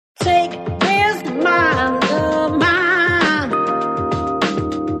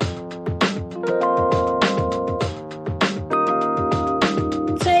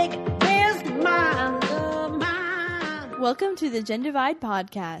Welcome to the Gen Divide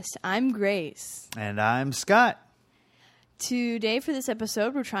Podcast. I'm Grace. And I'm Scott. Today for this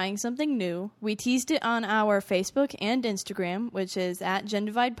episode, we're trying something new. We teased it on our Facebook and Instagram, which is at Gen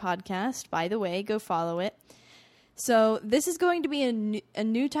Divide Podcast. By the way, go follow it. So this is going to be a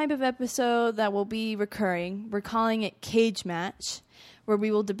new type of episode that will be recurring. We're calling it Cage Match, where we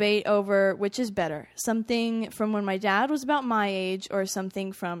will debate over which is better, something from when my dad was about my age or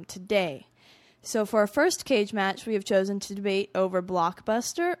something from today. So for our first cage match, we have chosen to debate over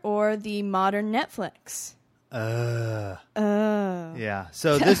Blockbuster or the modern Netflix. Yeah.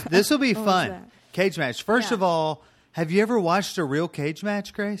 So this will be fun. Cage match. First of all, have you ever watched a real cage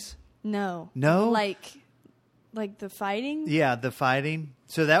match, Grace? No. No? Like the fighting? Yeah, the fighting.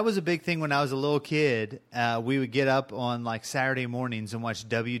 So that was a big thing when I was a little kid. We would get up on like Saturday mornings and watch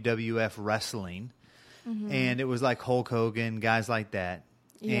WWF wrestling. Mm-hmm. And it was like Hulk Hogan, guys like that.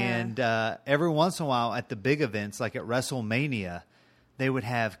 Yeah. And every once in a while at the big events, like at WrestleMania, they would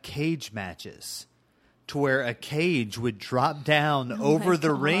have cage matches to where a cage would drop down over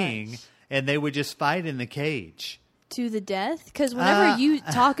the ring and they would just fight in the cage. To the death? Because whenever you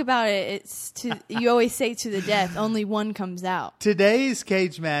talk about it, you always say to the death. Only one comes out. Today's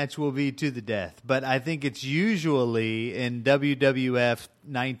cage match will be to the death, but I think it's usually in WWF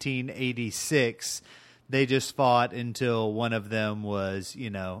 1986. They just fought until one of them was,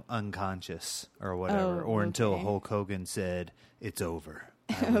 unconscious or whatever, or until Hulk Hogan said, "It's over."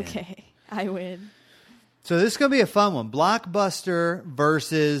 Okay, I win. So this is going to be a fun one. Blockbuster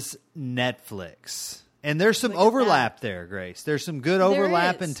versus Netflix. And there's some overlap there, Grace. There's some good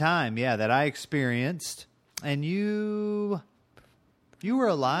overlap in time, that I experienced. And you were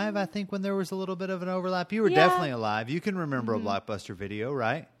alive, I think, when there was a little bit of an overlap. You were definitely alive. You can remember a Blockbuster video,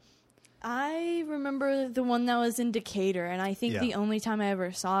 right? I remember the one that was in Decatur, and I think the only time I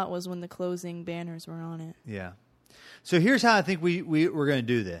ever saw it was when the closing banners were on it. Yeah. So here's how I think we're going to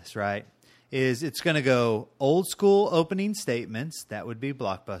do this, right? Is it's going to go old school opening statements. That would be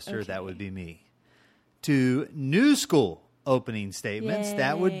Blockbuster. Okay. That would be me. To new school opening statements. Yay.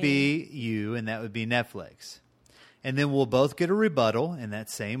 That would be you, and that would be Netflix. And then we'll both get a rebuttal in that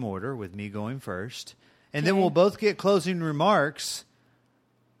same order with me going first. And then we'll both get closing remarks.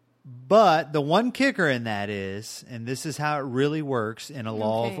 But the one kicker in that is, and this is how it really works in a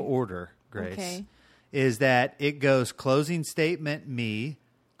law of order, Grace, is that it goes closing statement me,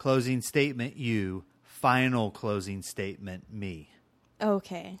 closing statement you, final closing statement me.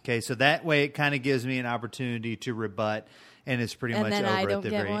 Okay. Okay, so that way it kind of gives me an opportunity to rebut, and it's pretty much over at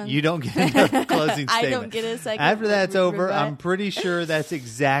the very end. You don't get a closing statement. I don't get a second. After that's over, I'm pretty sure that's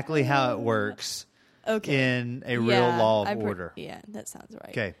exactly how it works. In a real law of order. That sounds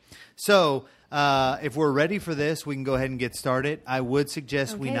right. Okay. So if we're ready for this, we can go ahead and get started. I would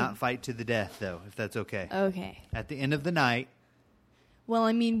suggest we not fight to the death, though, if that's okay. Okay. At the end of the night, well,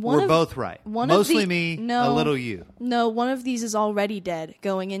 I mean, we're both right. Mostly me, a little you. No, one of these is already dead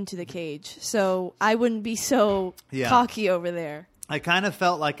going into the cage. So I wouldn't be so cocky over there. I kind of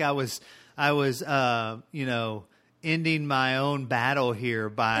felt like I was ending my own battle here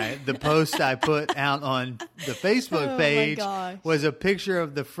by the post I put out on the Facebook page was a picture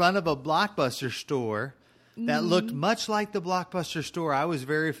of the front of a Blockbuster store that looked much like the Blockbuster store I was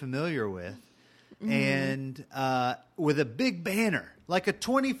very familiar with. And with a big banner, like a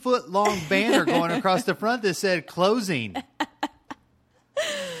 20-foot long banner going across the front that said closing.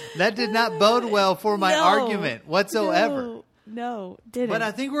 That did not bode well for my argument whatsoever. No, didn't. But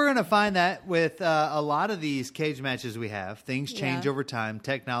I think we're going to find that with a lot of these cage matches we have. Things change over time.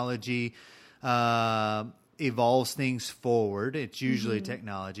 Technology evolves things forward. It's usually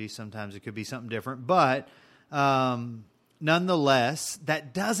technology. Sometimes it could be something different. But nonetheless,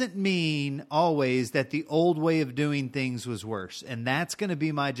 that doesn't mean always that the old way of doing things was worse. And that's going to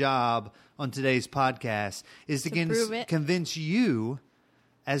be my job on today's podcast, is to convince you,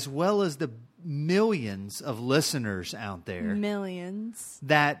 as well as the millions of listeners out there,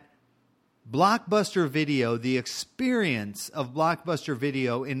 that Blockbuster Video, the experience of Blockbuster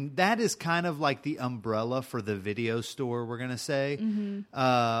Video, and that is kind of like the umbrella for the video store, we're going to say,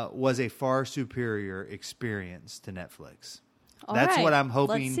 was a far superior experience to Netflix. That's what I'm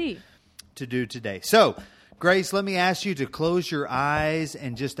hoping to do today. So, Grace, let me ask you to close your eyes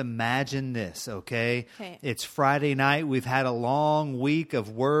and just imagine this, okay? It's Friday night. We've had a long week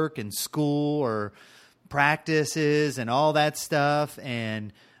of work and school or practices and all that stuff.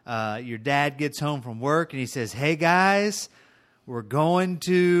 And your dad gets home from work and he says, "Hey, guys, we're going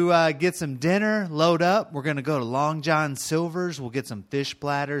to get some dinner, load up. We're going to go to Long John Silver's. We'll get some fish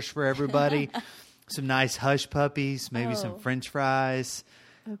platters for everybody, some nice hush puppies, maybe some French fries.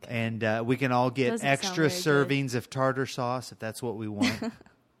 Okay. And we can all get Doesn't extra servings of tartar sauce if that's what we want.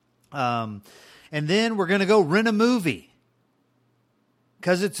 And then we're going to go rent a movie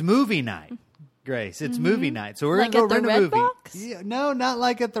because it's movie night. Grace, it's movie night, so we're like going to go rent a movie. Box? Yeah, no, not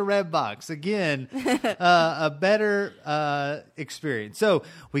like at the Red Box. Again, a better experience. So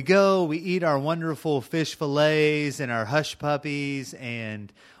we go, we eat our wonderful fish fillets and our hush puppies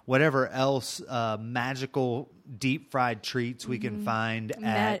and whatever else magical deep fried treats we can find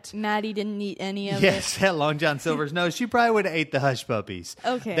at. Maddie didn't eat any of it. Yes, at Long John Silver's. No, she probably would have ate the hush puppies.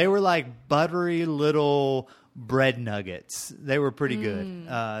 Okay, they were like buttery little bread nuggets. They were pretty good.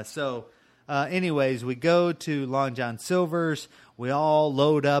 Anyways, we go to Long John Silver's. We all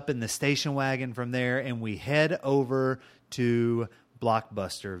load up in the station wagon from there, and we head over to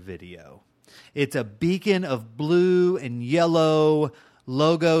Blockbuster Video. It's a beacon of blue and yellow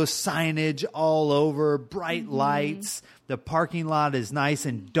logo signage all over, bright lights. The parking lot is nice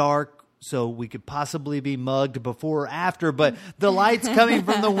and dark, so we could possibly be mugged before or after, but the lights coming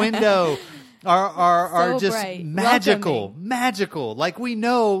from the window are so just bright. Magical. Like we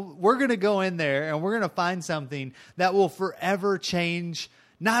know we're going to go in there and we're going to find something that will forever change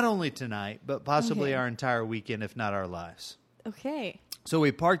not only tonight, but possibly our entire weekend, if not our lives. Okay. So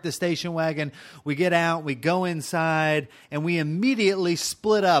we park the station wagon, we get out, we go inside, and we immediately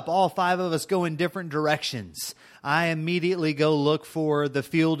split up. All 5 of us go in different directions. I immediately go look for The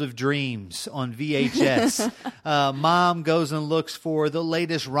Field of Dreams on VHS. Mom goes and looks for the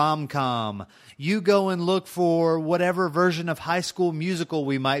latest rom-com. You go and look for whatever version of High School Musical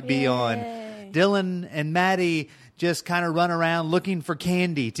we might be on. Dylan and Maddie just kind of run around looking for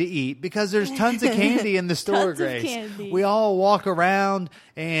candy to eat because there's tons of candy in the store, Grace. We all walk around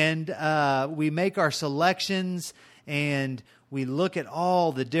and we make our selections and we look at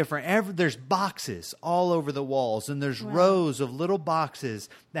all the different, there's boxes all over the walls, and there's rows of little boxes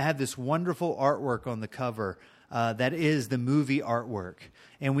that have this wonderful artwork on the cover that is the movie artwork.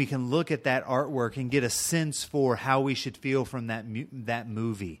 And we can look at that artwork and get a sense for how we should feel from that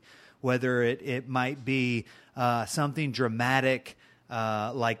movie. Whether it might be something dramatic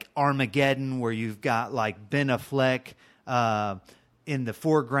like Armageddon, where you've got like Ben Affleck in the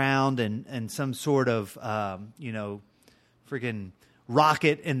foreground and some sort of, freaking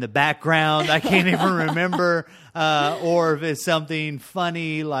rocket in the background. I can't even remember. Or if it's something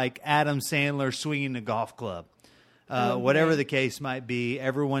funny like Adam Sandler swinging a golf club. Whatever the case might be,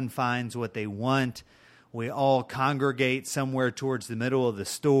 everyone finds what they want. We all congregate somewhere towards the middle of the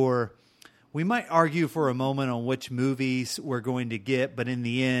store. We might argue for a moment on which movies we're going to get, but in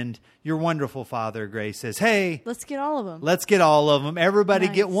the end, your wonderful father, Grace, says, hey, let's get all of them. Let's get all of them. Everybody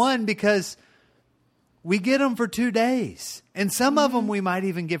get one because we get them for 2 days. And some of them we might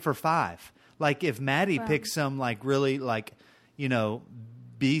even get for 5. Like if Maddie picks some like really like,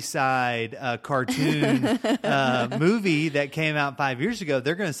 B-side cartoon movie that came out 5 years ago,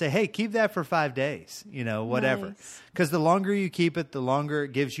 they're going to say, hey, keep that for 5 days, whatever. Because the longer you keep it, the longer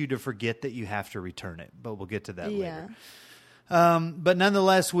it gives you to forget that you have to return it. But we'll get to that later. But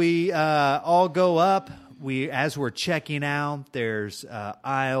nonetheless, we all go up. As we're checking out, there's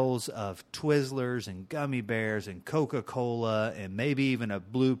aisles of Twizzlers and gummy bears and Coca-Cola and maybe even a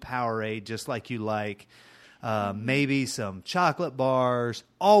blue Powerade, just like you like. Maybe some chocolate bars,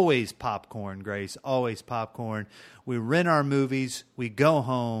 always popcorn, Grace, always popcorn. We rent our movies, we go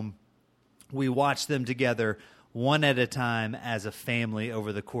home, we watch them together one at a time as a family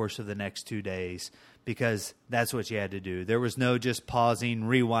over the course of the next 2 days because that's what you had to do. There was no just pausing,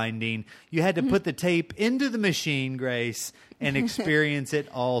 rewinding. You had to put the tape into the machine, Grace, and experience it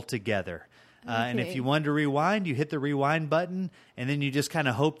all together. And if you wanted to rewind, you hit the rewind button, and then you just kind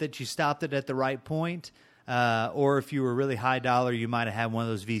of hope that you stopped it at the right point. Or if you were really high dollar, you might have had one of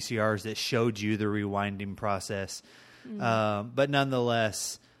those VCRs that showed you the rewinding process. But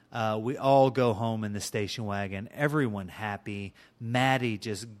nonetheless, we all go home in the station wagon, everyone happy. Maddie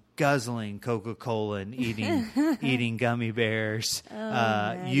just guzzling Coca-Cola and eating gummy bears.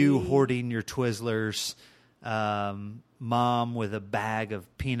 You hoarding your Twizzlers. Mom with a bag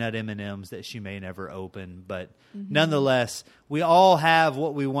of peanut M&Ms that she may never open. But nonetheless, we all have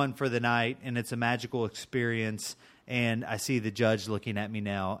what we want for the night, and it's a magical experience. And I see the judge looking at me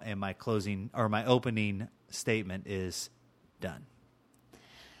now, and my opening statement is done.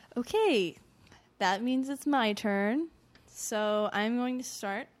 Okay, that means it's my turn. So I'm going to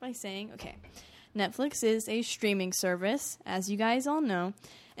start by saying, Netflix is a streaming service, as you guys all know.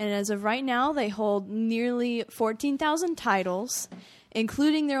 And as of right now, they hold nearly 14,000 titles,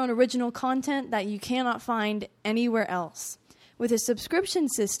 including their own original content that you cannot find anywhere else. With a subscription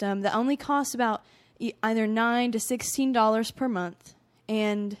system that only costs about either $9 to $16 per month,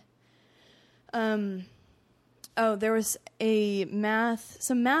 And there was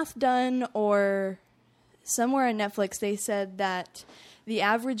some math done, or somewhere on Netflix they said that the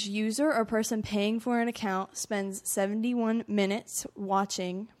average user or person paying for an account spends 71 minutes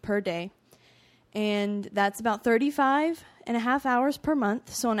watching per day. And that's about 35 and a half hours per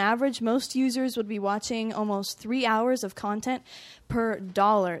month. So on average, most users would be watching almost 3 hours of content per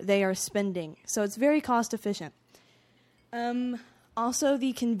dollar they are spending. So it's very cost efficient. Also,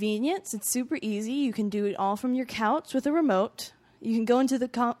 the convenience. It's super easy. You can do it all from your couch with a remote. You can go into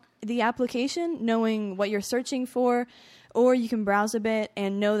the application knowing what you're searching for, or you can browse a bit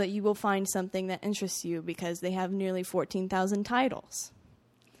and know that you will find something that interests you because they have nearly 14,000 titles.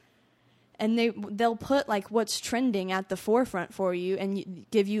 And they'll put like what's trending at the forefront for you and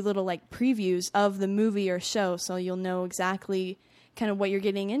give you little like previews of the movie or show, so you'll know exactly kind of what you're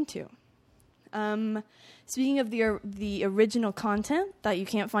getting into. Speaking of the original content that you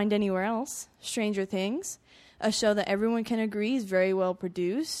can't find anywhere else, Stranger Things, a show that everyone can agree is very well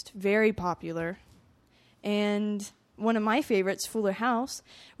produced, very popular, and one of my favorites, Fuller House,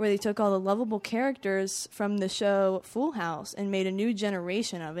 where they took all the lovable characters from the show Full House and made a new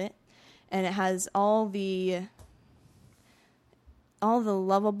generation of it. And it has all the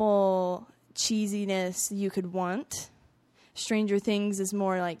lovable cheesiness you could want. Stranger Things is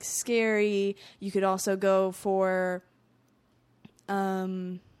more like scary. You could also go for what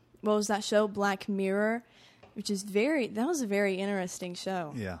was that show? Black Mirror, which is that was a very interesting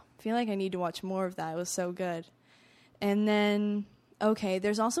show. Yeah. I feel like I need to watch more of that. It was so good. And then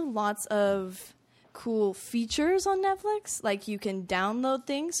there's also lots of cool features on Netflix. Like you can download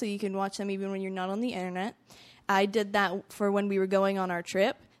things so you can watch them even when you're not on the internet. I did that for when we were going on our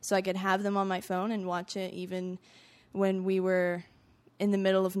trip, so I could have them on my phone and watch it even when we were in the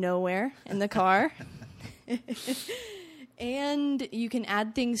middle of nowhere in the car. And you can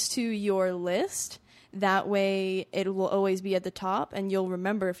add things to your list. That way it will always be at the top and you'll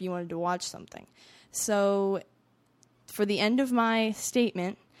remember if you wanted to watch something. So for the end of my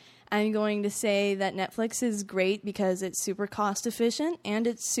statement, I'm going to say that Netflix is great because it's super cost efficient and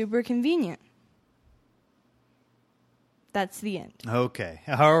it's super convenient. That's the end. Okay.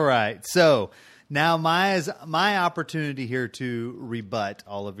 All right. So now my opportunity here to rebut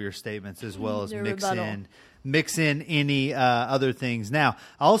all of your statements as well as mix in any other things. Now,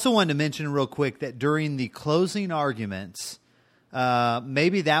 I also wanted to mention real quick that during the closing arguments,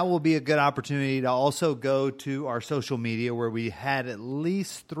 maybe that will be a good opportunity to also go to our social media where we had at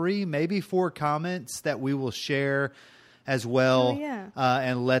least 3, maybe 4 comments that we will share as well.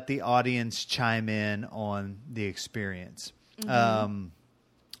 And let the audience chime in on the experience. Mm-hmm.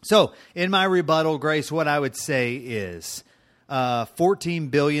 So in my rebuttal, Grace, what I would say is 14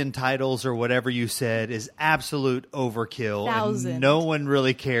 billion titles or whatever you said is absolute overkill. 1,000. And no one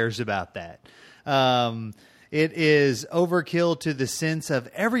really cares about that. It is overkill to the sense of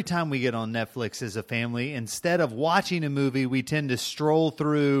every time we get on Netflix as a family, instead of watching a movie, we tend to stroll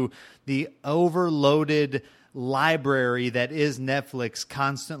through the overloaded library that is Netflix,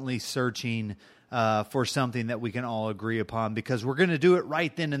 constantly searching for something that we can all agree upon, because we're going to do it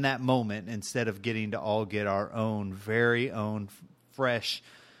right then in that moment instead of getting to all get our own very own fresh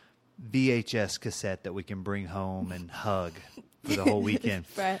VHS cassette that we can bring home and hug for the whole weekend.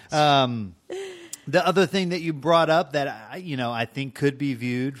 The other thing that you brought up that I think could be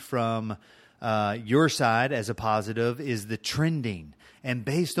viewed from your side as a positive is the trending. And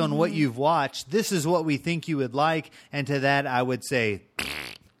based on what you've watched, this is what we think you would like. And to that, I would say,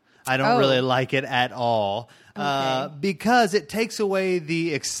 I don't really like it at all. Because it takes away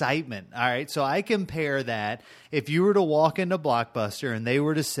the excitement. All right. So I compare that. If you were to walk into Blockbuster and they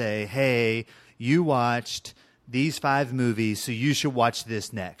were to say, hey, you watched these 5 movies, so you should watch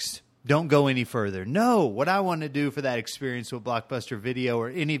this next. Don't go any further. No, what I want to do for that experience with Blockbuster Video or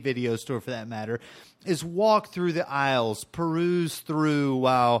any video store for that matter is walk through the aisles, peruse through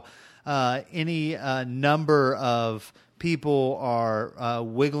while any number of people are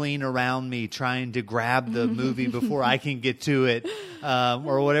wiggling around me trying to grab the movie before I can get to it,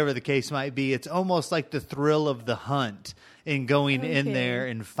 or whatever the case might be. It's almost like the thrill of the hunt in going in there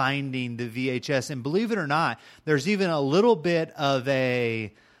and finding the VHS. And believe it or not, there's even a little bit of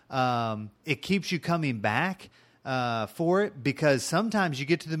a... it keeps you coming back for it, because sometimes you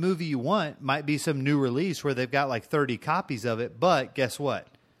get to the movie you want, might be some new release where they've got like 30 copies of it, but guess what?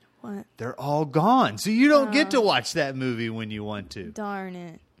 What? They're all gone. So you don't get to watch that movie when you want to. Darn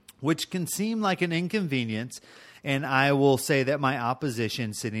it. Which can seem like an inconvenience. And I will say that my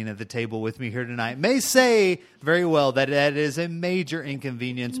opposition sitting at the table with me here tonight may say very well that that is a major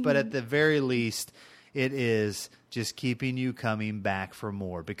inconvenience, but at the very least, It is just keeping you coming back for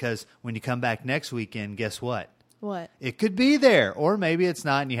more. Because when you come back next weekend, guess what? What? It could be there. Or maybe it's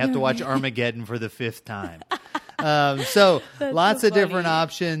not, and you have to watch Armageddon for the 5th time. So lots of different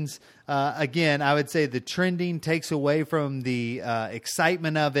options. Again, I would say the trending takes away from the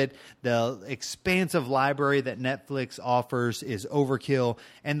excitement of it. The expansive library that Netflix offers is overkill.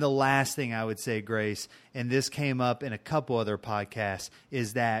 And the last thing I would say, Grace, and this came up in a couple other podcasts,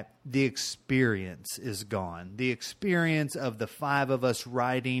 is that the experience is gone. The experience of the 5 of us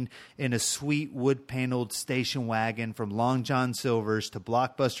riding in a sweet wood-paneled station wagon from Long John Silver's to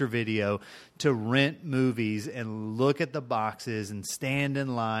Blockbuster Video to rent movies and look at the boxes and stand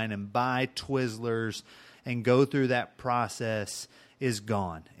in line and buy Twizzlers and go through that process is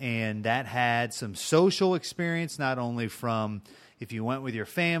gone. And that had some social experience, not only from if you went with your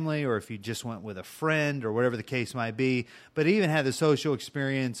family or if you just went with a friend or whatever the case might be, but even had the social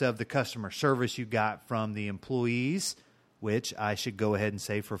experience of the customer service you got from the employees, which I should go ahead and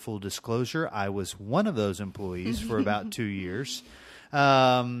say for full disclosure, I was one of those employees for about 2 years.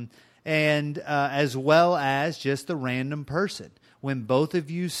 And as well as just the random person. When both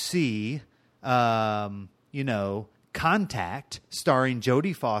of you see, Contact, starring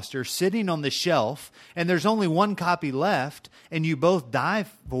Jodie Foster, sitting on the shelf, and there's only one copy left, and you both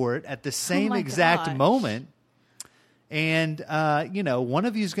dive for it at the same exact moment. And, one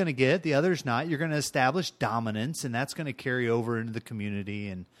of you is going to get it, the other's not. You're going to establish dominance, and that's going to carry over into the community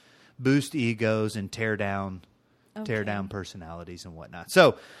and boost egos and tear down personalities and whatnot.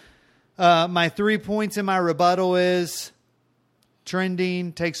 So, my 3 points in my rebuttal is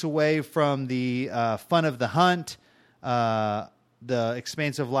trending takes away from the fun of the hunt. The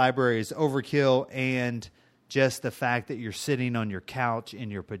expansive library is overkill, and just the fact that you're sitting on your couch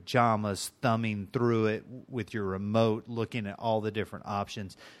in your pajamas, thumbing through it with your remote, looking at all the different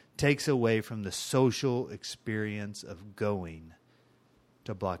options, takes away from the social experience of going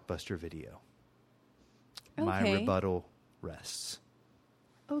to Blockbuster Video. Okay. My rebuttal rests.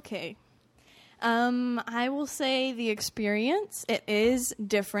 Okay. I will say the experience, it is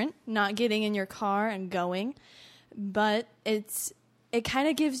different, not getting in your car and going, but it kind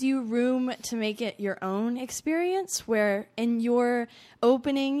of gives you room to make it your own experience, where in your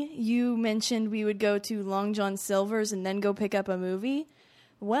opening you mentioned we would go to Long John Silver's and then go pick up a movie.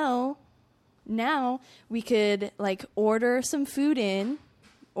 Well, now we could order some food in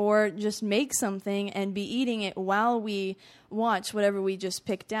or just make something and be eating it while we watch whatever we just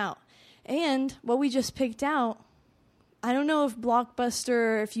picked out. And what we just picked out, I don't know if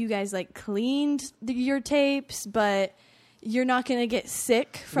Blockbuster, if you guys cleaned your tapes, but you're not going to get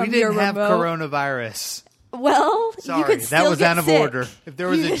sick from your remote. We didn't have coronavirus. Well, sorry, you could still that was get out of sick. order. If there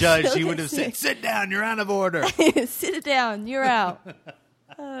was a judge, he would have said, "Sit down, you're out of order." Sit down, you're out.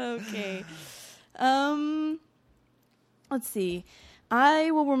 Okay. Let's see. I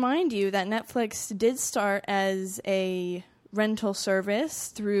will remind you that Netflix did start as a rental service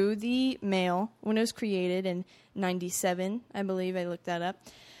through the mail when it was created in 97, I believe. I looked that up.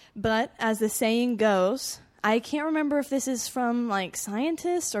 But as the saying goes, I can't remember if this is from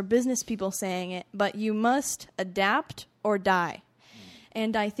scientists or business people saying it, but you must adapt or die.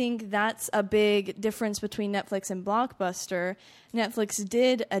 And I think that's a big difference between Netflix and Blockbuster. Netflix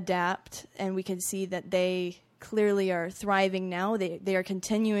did adapt, and we can see that they clearly are thriving now. They are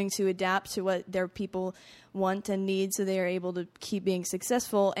continuing to adapt to what their people want and need, so they are able to keep being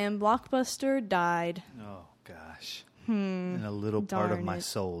successful. And Blockbuster died. Oh, gosh. And a little part of my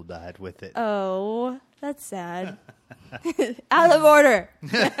soul died with it. Oh, that's sad. Out of order.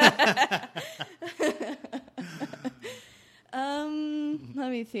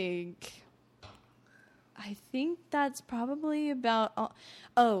 Let me think. I think that's probably about all.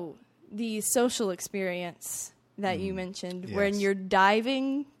 Oh, the social experience that you mentioned, yes. when you're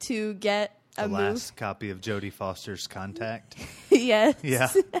diving to get the last copy of Jodie Foster's Contact. Yes.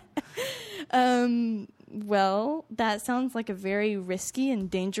 Yeah. Well, that sounds like a very risky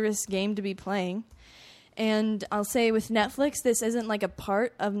and dangerous game to be playing. And I'll say with Netflix, this isn't a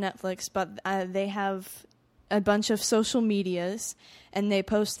part of Netflix, but they have a bunch of social medias, and they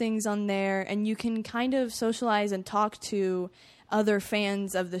post things on there, and you can kind of socialize and talk to other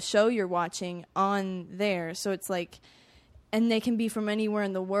fans of the show you're watching on there. So it's and they can be from anywhere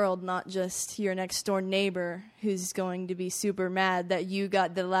in the world, not just your next door neighbor who's going to be super mad that you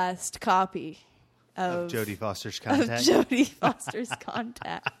got the last copy of Jodie Foster's Contact.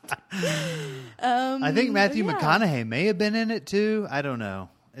 I think Matthew McConaughey may have been in it too. I don't know.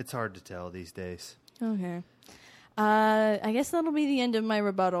 It's hard to tell these days. Okay. I guess that'll be the end of my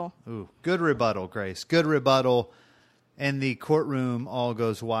rebuttal. Ooh, good rebuttal, Grace. Good rebuttal. and the courtroom all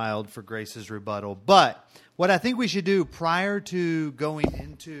goes wild for Grace's rebuttal. But what I think we should do prior to going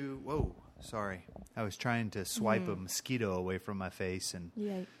into... Whoa, sorry. I was trying to swipe a mosquito away from my face and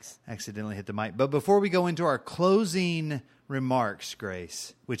Yikes. accidentally hit the mic. But before we go into our closing remarks,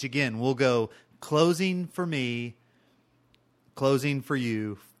 Grace, which again, we'll go closing for me, closing for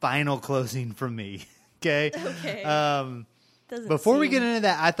you, final closing from me. Okay? Okay. Before we get into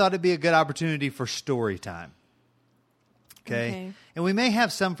that, I thought it'd be a good opportunity for story time. Okay. And we may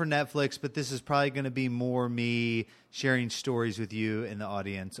have some for Netflix, but this is probably going to be more me sharing stories with you and the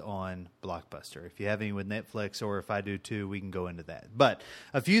audience on Blockbuster. If you have any with Netflix, or if I do too, we can go into that. But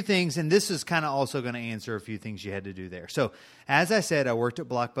a few things, and this is kind of also going to answer a few things you had to do there. So, as I said, I worked at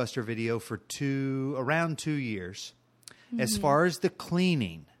Blockbuster Video for around 2 years. As far as the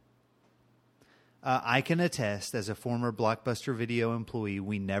cleaning, I can attest, as a former Blockbuster Video employee,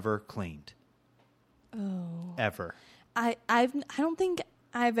 we never cleaned. Oh. Ever. I don't think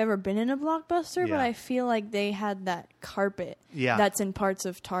I've ever been in a Blockbuster, but I feel like they had that carpet that's in parts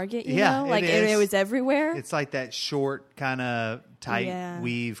of Target, you know? Like it was everywhere. It's like that short kind of tight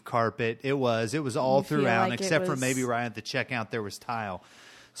weave carpet. It was all throughout, like except for maybe right at the checkout there was tile.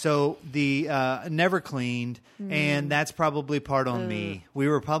 So the never cleaned, and that's probably part on me. We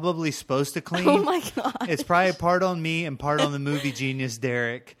were probably supposed to clean. Oh my God. It's probably part on me and part on the movie genius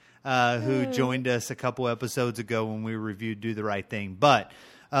Derek. Who joined us a couple episodes ago when we reviewed Do the Right Thing. But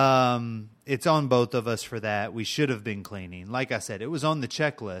it's on both of us for that. We should have been cleaning. Like I said, it was on the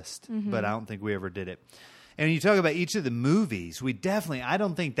checklist, but I don't think we ever did it. And when you talk about each of the movies, I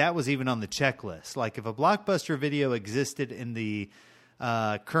don't think that was even on the checklist. Like if a Blockbuster Video existed in the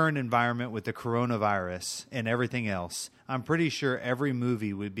current environment with the coronavirus and everything else, I'm pretty sure every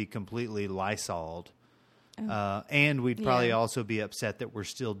movie would be completely Lysol'd. And we'd probably also be upset that we're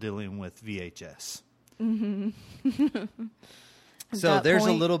still dealing with VHS. So there's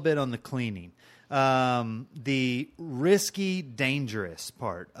a little bit on the cleaning. The risky, dangerous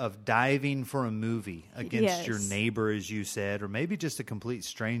part of diving for a movie against your neighbor, as you said, or maybe just a complete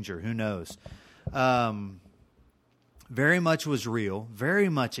stranger, who knows, very much was real, very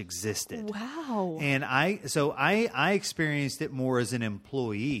much existed. Wow. And I experienced it more as an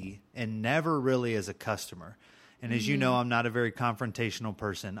employee and never really as a customer. And as you know, I'm not a very confrontational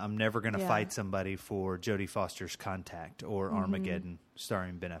person. I'm never going to fight somebody for Jodie Foster's Contact or Armageddon,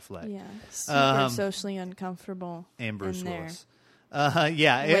 starring Ben Affleck. Yeah, super socially uncomfortable. And Bruce Willis. I'm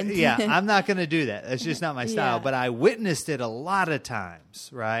not going to do that. That's just not my style. But I witnessed it a lot of times,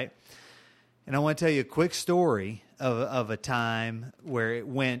 right? And I want to tell you a quick story of a time where it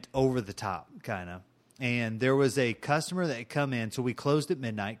went over the top, kind of. And there was a customer that had come in. So we closed at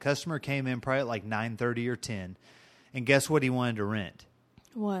midnight. Customer came in probably at like 9:30 or 10. And guess what he wanted to rent?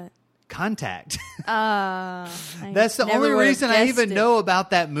 What? Contact. That's the only reason I even know about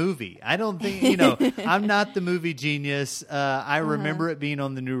that movie. I don't think, I'm not the movie genius. I remember it being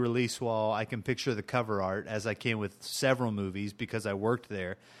on the new release wall. I can picture the cover art, as I can with several movies because I worked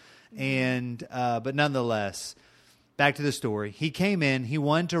there. And but nonetheless, back to the story. He came in. He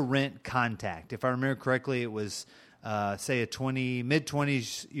wanted to rent Contact. If I remember correctly, it was say a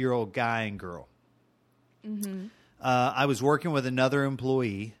mid-20s-year-old guy and girl. Mm-hmm. I was working with another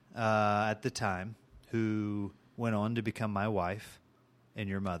employee at the time who went on to become my wife and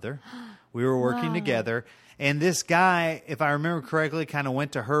your mother. We were working together, and this guy, if I remember correctly, kind of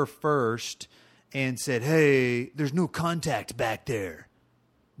went to her first and said, "Hey, there's no Contact back there,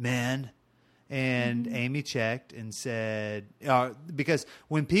 man." And Amy checked and said, because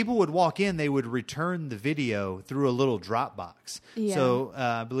when people would walk in, they would return the video through a little drop box. Yeah. So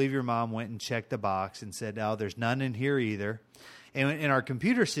I believe your mom went and checked the box and said, "Oh, there's none in here either." And in our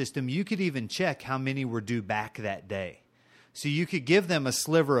computer system, you could even check how many were due back that day. So you could give them a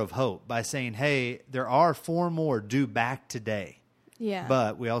sliver of hope by saying, "Hey, there are 4 more due back today." Yeah.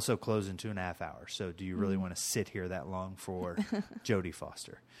 But we also close in 2.5 hours. So do you really want to sit here that long for Jodie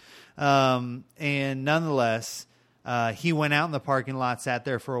Foster? And nonetheless, he went out in the parking lot, sat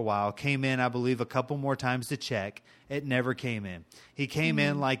there for a while, came in, I believe, a couple more times to check. It never came in. He came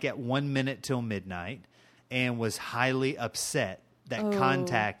in like at 1 minute till midnight and was highly upset that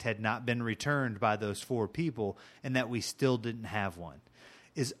Contact had not been returned by those 4 people and that we still didn't have one.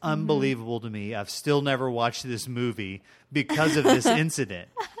 Is unbelievable to me. I've still never watched this movie because of this incident.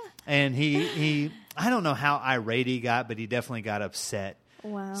 And he I don't know how irate he got, but he definitely got upset.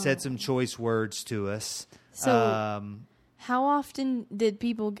 Wow. Said some choice words to us. So how often did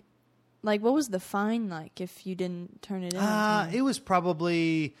people, what was the fine like if you didn't turn it in? It was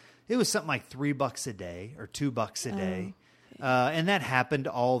something like $3 a day or $2 a day. And that happened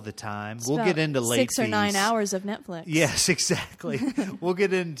all the time. It's we'll get into late 6 or 9 hours of Netflix. Yes, exactly. We'll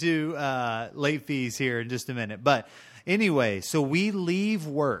get into late fees here in just a minute. But anyway, so we leave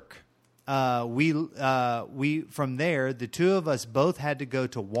work. We from there, the two of us both had to go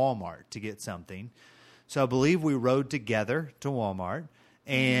to Walmart to get something. So I believe we rode together to Walmart,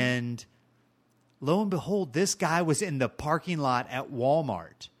 and lo and behold, this guy was in the parking lot at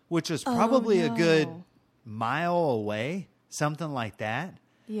Walmart, which was probably a good mile away, something like that.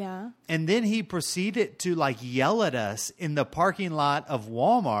 Yeah. And then he proceeded to like yell at us in the parking lot of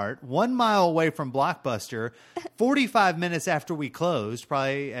Walmart, 1 mile away from Blockbuster, 45 minutes after we closed,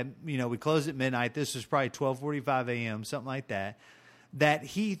 probably, we closed at midnight. This was probably 12:45 a.m., something like that, that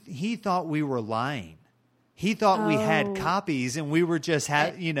he thought we were lying. He thought we had copies and we were just,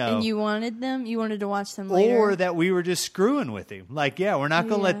 And you wanted them? You wanted to watch them later? Or that we were just screwing with him. Like, we're not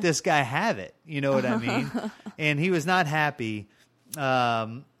going to let this guy have it. You know what I mean? And he was not happy.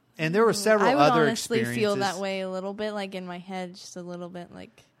 And there were several other experiences. I would honestly feel that way a little bit, like in my head, just a little bit.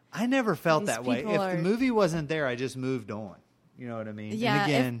 Like I never felt that way. If the movie wasn't there, I just moved on. You know what I mean? Yeah,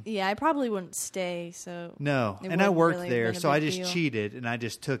 and again, I probably wouldn't stay. So no, and I worked there, so I just cheated and I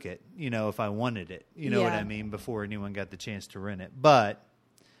just took it. If I wanted it, you know what I mean, before anyone got the chance to rent it. But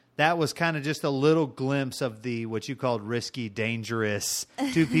that was kind of just a little glimpse of the what you called risky, dangerous,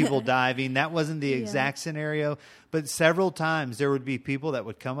 two people diving. That wasn't the exact scenario, but several times there would be people that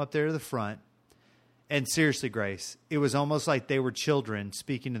would come up there to the front. And seriously, Grace, it was almost like they were children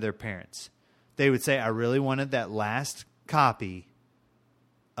speaking to their parents. They would say, I really wanted that last copy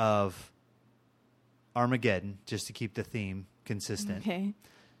of Armageddon, just to keep the theme consistent. Okay.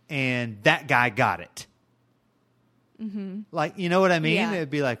 And that guy got it. Mm-hmm. Like, you know what I mean? Yeah. It'd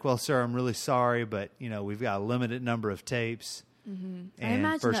be like, well, sir, I'm really sorry, but, we've got a limited number of tapes. Mm-hmm. And I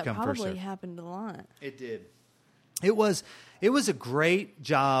imagine first that come, probably first serve. happened a lot. It did. It was a great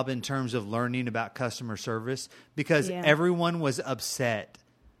job in terms of learning about customer service because everyone was upset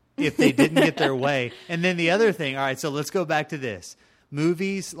if they didn't get their way. And then the other thing, all right, so let's go back to this.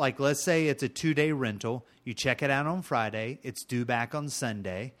 Movies, like let's say it's a 2-day rental. You check it out on Friday. It's due back on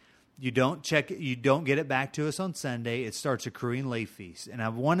Sunday. You don't get it back to us on Sunday. It starts accruing late fees. And I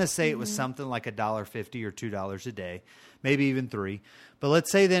want to say it was something like $1.50 or $2 a day, maybe even $3. But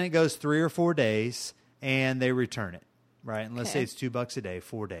let's say then it goes 3 or 4 days and they return it, right? And let's say it's $2 a day,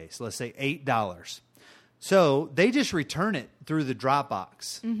 4 days. Let's say $8. So they just return it through the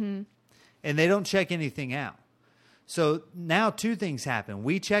Dropbox, and they don't check anything out. So now 2 things happen.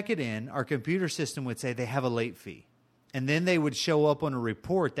 We check it in. Our computer system would say they have a late fee. And then they would show up on a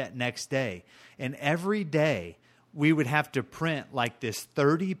report that next day. And every day we would have to print like this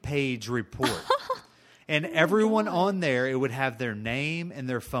 30-page report. And everyone on there, it would have their name and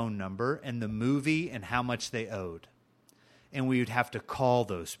their phone number and the movie and how much they owed. And we would have to call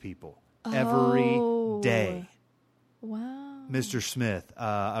those people every day. Wow. Mr. Smith,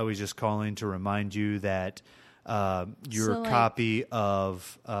 I was just calling to remind you that your copy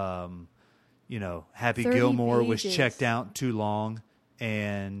of, Happy Gilmore was checked out too long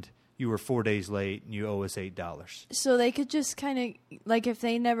and you were 4 days late and you owe us $8. So they could just kind of, like if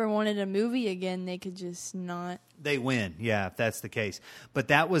they never wanted a movie again, they could just not. They win, yeah, if that's the case. But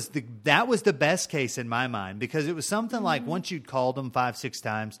that was the best case in my mind because it was something like once you'd called them 5-6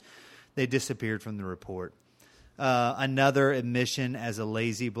 times, they disappeared from the report. Another admission as a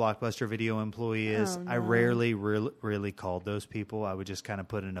lazy Blockbuster Video employee is I rarely really called those people. I would just kind of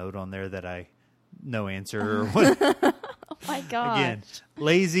put a note on there that no answer or what. Oh my God. Again,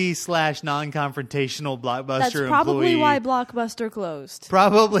 lazy / non-confrontational Blockbuster That's probably employee. why Blockbuster closed.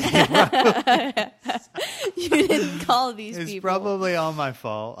 Probably. You didn't call these people. It's probably all my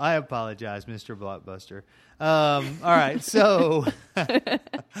fault. I apologize, Mr. Blockbuster. All right, so all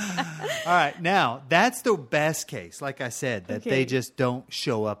right, now that's the best case. Like I said, that they just don't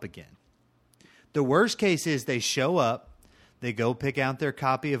show up again. The worst case is they show up, they go pick out their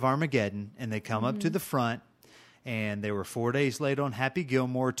copy of Armageddon, and they come up to the front, and they were 4 days late on Happy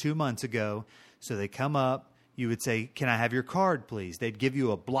Gilmore 2 months ago. So they come up. You would say, can I have your card, please? They'd give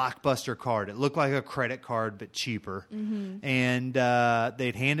you a Blockbuster card. It looked like a credit card, but cheaper. And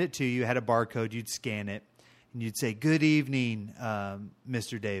they'd hand it to you, had a barcode. You'd scan it. And you'd say, good evening,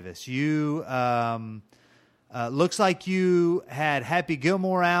 Mr. Davis. You looks like you had Happy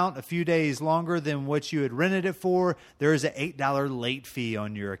Gilmore out a few days longer than what you had rented it for. There is an $8 late fee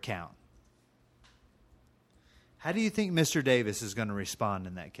on your account. How do you think Mr. Davis is going to respond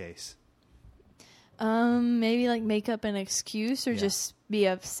in that case? Maybe like make up an excuse or just be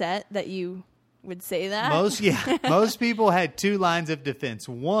upset that you would say that. Most people had 2 lines of defense.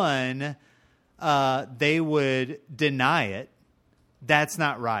 One, they would deny it. That's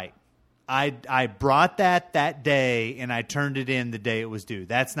not right. I brought that day and I turned it in the day it was due.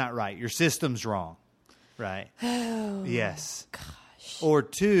 That's not right. Your system's wrong. Right. Oh, yes. Gosh. Or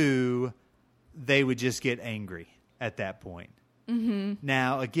 2, they would just get angry at that point. Mm-hmm.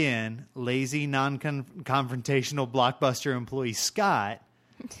 Now, again, lazy, non-confrontational Blockbuster employee Scott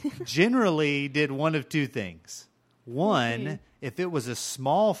generally did one of 2 things. One, if it was a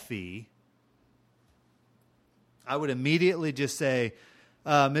small fee, I would immediately just say,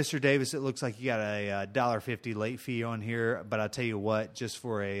 Mr. Davis, it looks like you got a $1.50 late fee on here, but I'll tell you what, just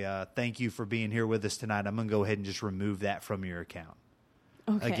for a thank you for being here with us tonight, I'm going to go ahead and just remove that from your account.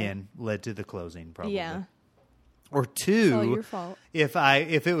 Okay. Again, led to the closing probably. Yeah. Or 2, all your fault. if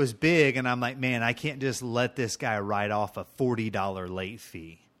it was big and I'm like, man, I can't just let this guy write off a $40 late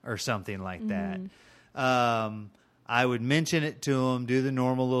fee or something like that. I would mention it to them, do the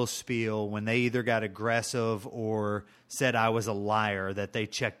normal little spiel. When they either got aggressive or said I was a liar, that they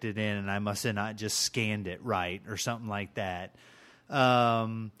checked it in and I must have not just scanned it right or something like that.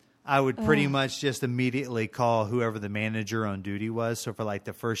 I would pretty much just immediately call whoever the manager on duty was. So for like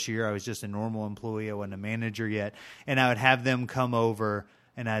the first year, I was just a normal employee. I wasn't a manager yet. And I would have them come over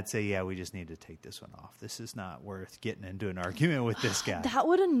and I'd say, yeah, we just need to take this one off. This is not worth getting into an argument with this guy. That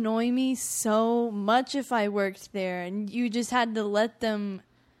would annoy me so much if I worked there and you just had to let them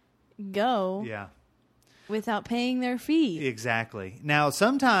go. Yeah. Without paying their fee. Exactly. Now,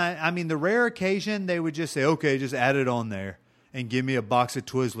 sometimes, I mean, the rare occasion, they would just say, okay, just add it on there and give me a box of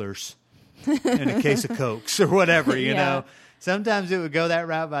Twizzlers and a case of Cokes or whatever, you know. Sometimes it would go that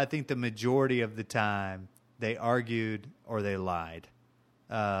route, but I think the majority of the time they argued or they lied.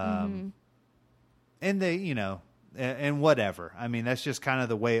 And they, you know, and whatever. I mean, that's just kind of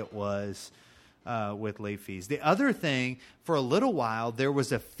the way it was with late fees. The other thing, for a little while, there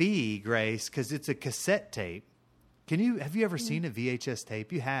was a fee, Grace, because it's a cassette tape. Have you ever seen a VHS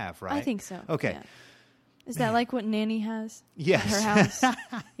tape? You have, right? I think so. Okay. Yeah. Is that like what Nanny has? Yes. At her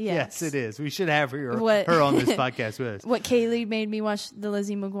house? Yes, it is. We should have her on this podcast with us. What Kaylee made me watch the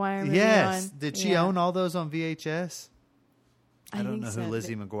Lizzie McGuire movie Yes. on. Did she own all those on VHS? I don't think know so. who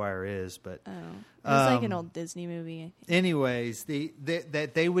Lizzie McGuire is, but it was like an old Disney movie. Anyways,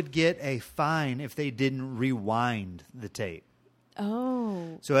 that they would get a fine if they didn't rewind the tape.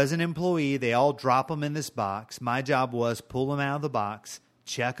 Oh. So as an employee, they all drop them in this box. My job was pull them out of the box,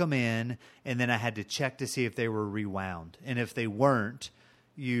 check them in, and then I had to check to see if they were rewound. And if they weren't,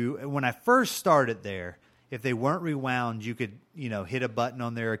 when I first started there, if they weren't rewound, you could, hit a button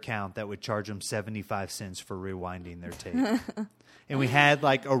on their account that would charge them 75 cents for rewinding their tape. And we had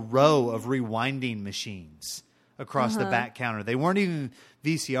like a row of rewinding machines across the back counter. They weren't even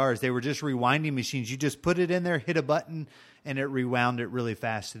VCRs. They were just rewinding machines. You just put it in there, hit a button, and it rewound it really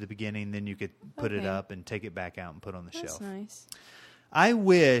fast at the beginning. Then you could put it up and take it back out and put on the shelf. That's nice. I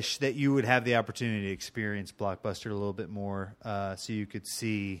wish that you would have the opportunity to experience Blockbuster a little bit more so you could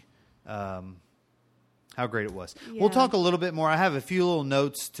see how great it was. Yeah. We'll talk a little bit more. I have a few little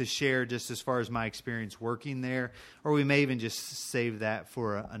notes to share just as far as my experience working there, or we may even just save that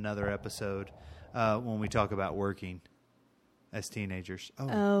for another episode when we talk about working as teenagers.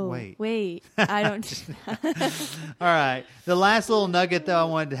 Oh, wait. I don't. All right. The last little nugget, though, I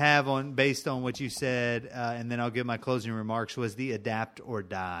wanted to have based on what you said, and then I'll give my closing remarks, was the adapt or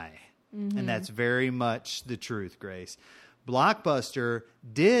die. Mm-hmm. And that's very much the truth, Grace. Blockbuster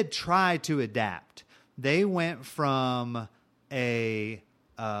did try to adapt. They went from a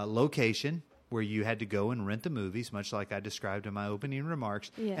location where you had to go and rent the movies, much like I described in my opening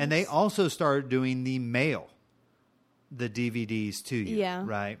remarks. Yes. And they also started doing the mail, the DVDs to you,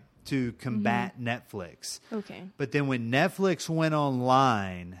 right, to combat Netflix. Okay. But then when Netflix went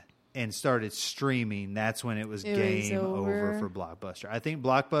online and started streaming, that's when it was game over for Blockbuster. I think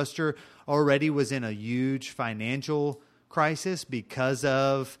Blockbuster already was in a huge financial crisis because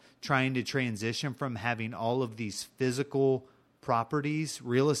of trying to transition from having all of these physical properties,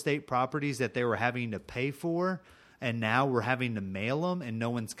 real estate properties that they were having to pay for, and now we're having to mail them, and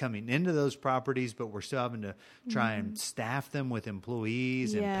no one's coming into those properties, but we're still having to try and staff them with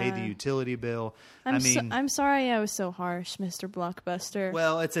employees and pay the utility bill. I'm sorry I was so harsh, Mr. Blockbuster.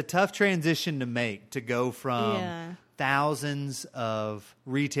 Well, it's a tough transition to make, to go from thousands of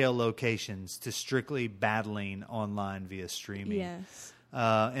retail locations to strictly battling online via streaming. Yes.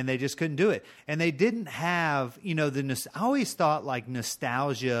 And they just couldn't do it. And they didn't have, I always thought like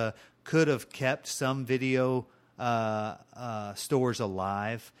nostalgia could have kept some video stores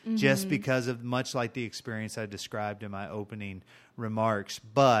alive, just because of much like the experience I described in my opening remarks.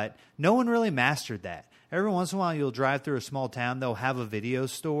 But no one really mastered that. Every once in a while, you'll drive through a small town, they'll have a video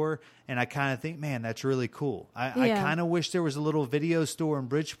store, and I kind of think, man, that's really cool. I kind of wish there was a little video store in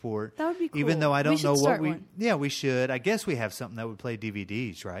Bridgeport. That would be cool. Even though I don't know what one. Yeah, we should. I guess we have something that would play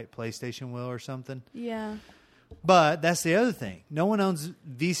DVDs, right? PlayStation will or something. Yeah. But that's the other thing. No one owns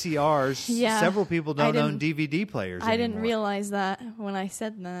VCRs. Yeah. Several people don't own DVD players I anymore. didn't realize that when I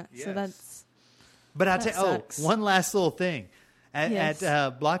said that. Yes. So that's... But I'll tell you, one last little thing. At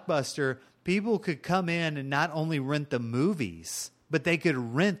Blockbuster, people could come in and not only rent the movies, but they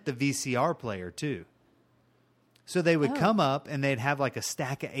could rent the VCR player too. So they would come up and they'd have like a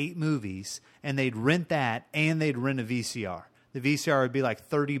stack of 8 movies, and they'd rent that, and they'd rent a VCR. The VCR would be like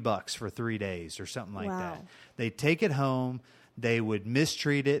 $30 for 3 days or something like that. They'd take it home. They would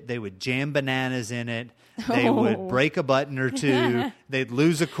mistreat it. They would jam bananas in it. They would break a button or two. They'd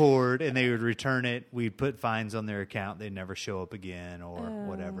lose a cord, and they would return it. We'd put fines on their account. They'd never show up again or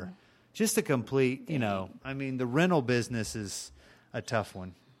whatever. Just a complete, I mean, the rental business is a tough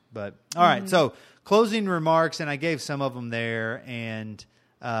one. But, all right, so closing remarks, and I gave some of them there. And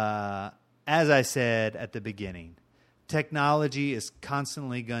as I said at the beginning, technology is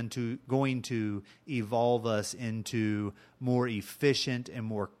constantly going to evolve us into more efficient and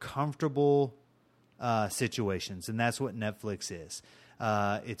more comfortable situations, and that's what Netflix is.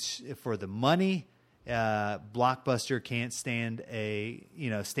 It's for the money. Blockbuster can't stand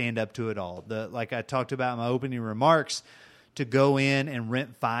up to it all. Like I talked about in my opening remarks, to go in and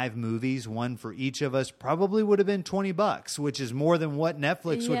rent 5 movies, one for each of us, probably would have been $20, which is more than what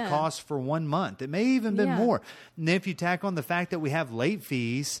Netflix would cost for 1 month. It may even been more. And if you tack on the fact that we have late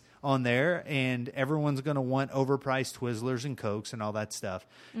fees on there, and everyone's going to want overpriced Twizzlers and Cokes and all that stuff,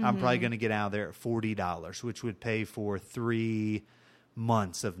 I'm probably going to get out of there at $40, which would pay for 3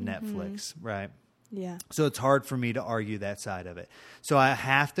 months of Netflix, right? Yeah. So it's hard for me to argue that side of it. So I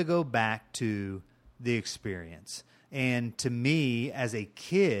have to go back to the experience. And to me, as a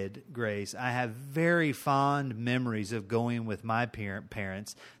kid, Grace, I have very fond memories of going with my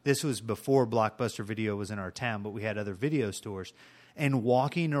parents. This was before Blockbuster Video was in our town, but we had other video stores. And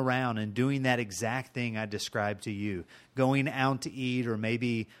walking around and doing that exact thing I described to you. Going out to eat, or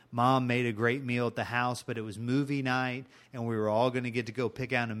maybe Mom made a great meal at the house, but it was movie night, and we were all going to get to go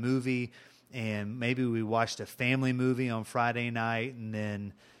pick out a movie. And maybe we watched a family movie on Friday night, and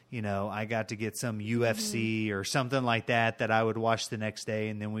then I got to get some UFC or something like that I would watch the next day,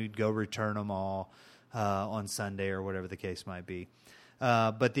 and then we'd go return them all on Sunday or whatever the case might be.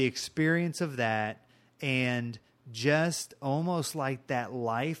 But the experience of that, and just almost like that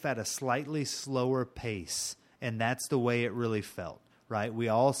life at a slightly slower pace, and that's the way it really felt, right? We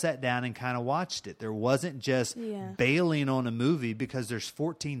all sat down and kind of watched it. There wasn't just bailing on a movie because there's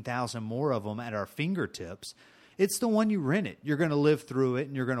 14,000 more of them at our fingertips. It's the one you rent it. You're going to live through it,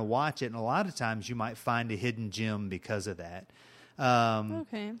 and you're going to watch it. And a lot of times you might find a hidden gem because of that.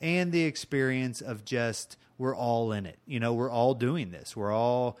 And the experience of just, we're all in it. We're all doing this. We're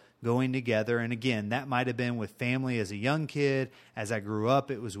all going together. And again, that might have been with family as a young kid. As I grew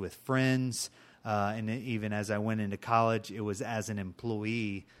up, it was with friends. And even as I went into college, it was as an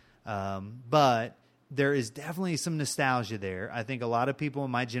employee. But there is definitely some nostalgia there. I think a lot of people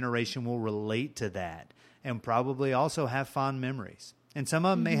in my generation will relate to that, and probably also have fond memories. And some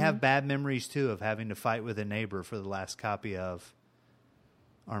of them may have bad memories, too, of having to fight with a neighbor for the last copy of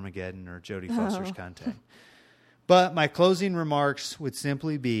Armageddon or Jodie Foster's Contact. But my closing remarks would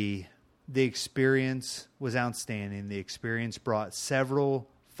simply be, the experience was outstanding. The experience brought several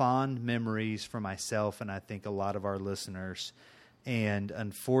fond memories for myself, and I think a lot of our listeners. And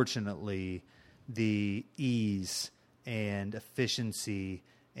unfortunately, the ease and efficiency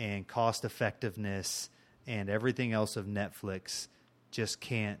and cost effectiveness and everything else of Netflix just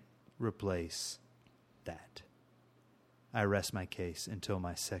can't replace that. I rest my case until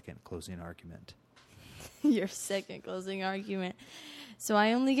my second closing argument. Your second closing argument. So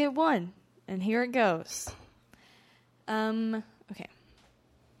I only get one, and here it goes. Okay.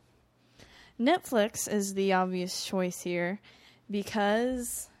 Netflix is the obvious choice here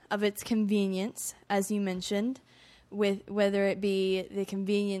because of its convenience, as you mentioned, with whether it be the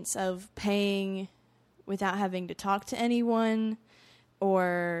convenience of paying without having to talk to anyone,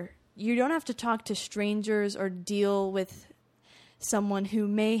 or you don't have to talk to strangers or deal with someone who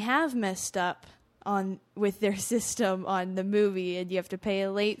may have messed up with their system on the movie, and you have to pay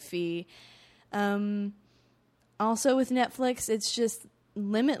a late fee. Also with Netflix, it's just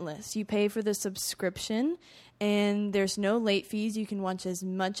limitless. You pay for the subscription, and there's no late fees. You can watch as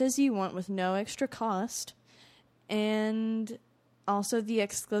much as you want with no extra cost. and also the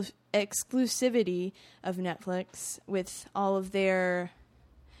exclusivity of Netflix with all of their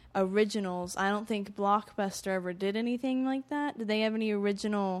originals. I don't think Blockbuster ever did anything like that. Did they have any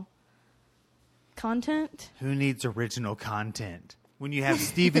original content? Who needs original content when you have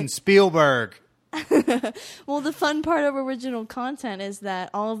Steven Spielberg? Well, the fun part of original content is that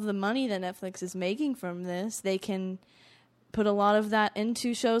all of the money that Netflix is making from this, they can put a lot of that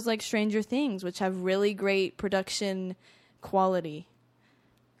into shows like Stranger Things, which have really great production quality.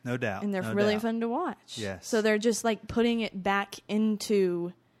 No doubt. And they're really fun to watch. Yes. So they're just like putting it back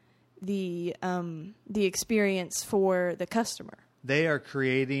into the experience for the customer. They are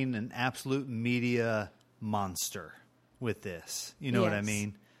creating an absolute media monster with this. You know what I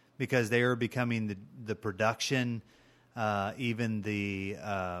mean? Because they are becoming the production, even the,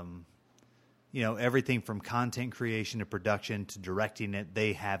 everything from content creation to production to directing it.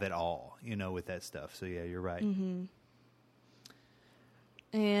 They have it all, with that stuff. So, yeah, you're right. Mm-hmm.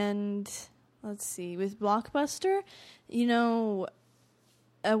 And let's see, with Blockbuster,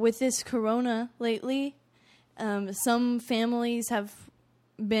 with this corona lately, some families have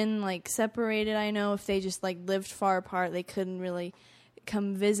been like separated. I know if they just like lived far apart, they couldn't really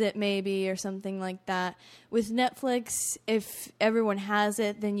come visit maybe or something like that. With Netflix, if everyone has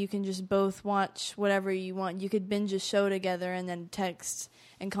it, then you can just both watch whatever you want. You could binge a show together and then text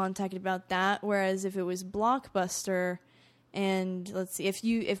and contact about that. Whereas if it was Blockbuster, and let's see,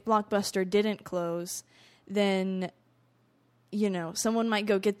 if Blockbuster didn't close, then someone might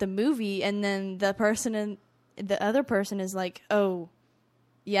go get the movie, and then the other person is like, oh,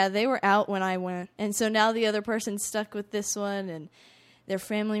 yeah, they were out when I went, and so now the other person's stuck with this one, and their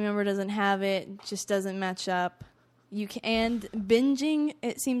family member doesn't have it. It just doesn't match up. And binging,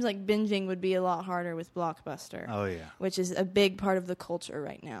 it seems like binging would be a lot harder with Blockbuster. Oh yeah, which is a big part of the culture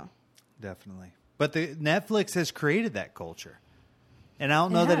right now. Definitely. But Netflix has created that culture, and I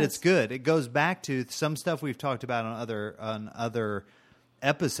don't know that it's good. It goes back to some stuff we've talked about on other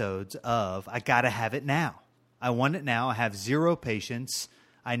episodes of I got to have it now. I want it now. I have zero patience.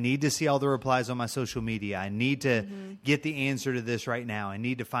 I need to see all the replies on my social media. I need to get the answer to this right now. I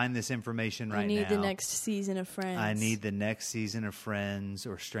need to find this information right now. I need the next season of Friends. I need the next season of Friends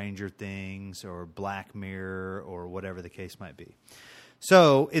or Stranger Things or Black Mirror or whatever the case might be.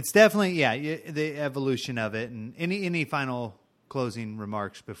 So it's definitely, the evolution of it. And any final closing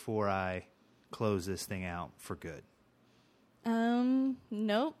remarks before I close this thing out for good?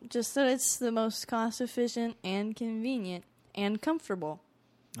 Nope. Just that it's the most cost efficient and convenient and comfortable.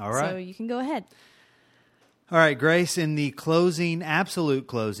 All right. So you can go ahead. All right, Grace, in the closing, absolute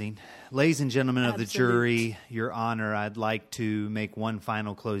closing, ladies and gentlemen of the jury, Your Honor, I'd like to make one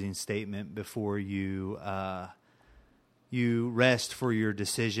final closing statement before you rest for your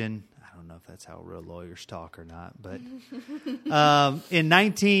decision. I don't know if that's how real lawyers talk or not, but in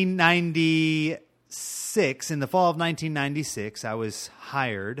 1996, in the fall of 1996, I was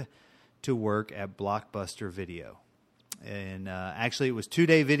hired to work at Blockbuster Video. And actually, it was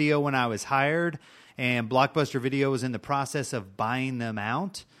 2-day video when I was hired, and Blockbuster Video was in the process of buying them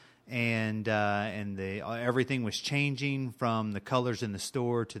out, and everything was changing from the colors in the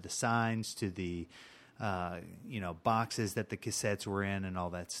store to the signs to the boxes that the cassettes were in and all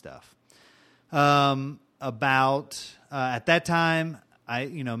that stuff. At that time, I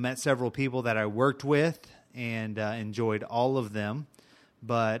met several people that I worked with and enjoyed all of them,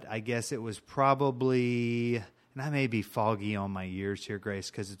 but I guess it was probably. And I may be foggy on my years here, Grace,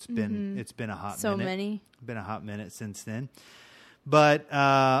 because it's been a hot minute. So many. Been a hot minute since then. But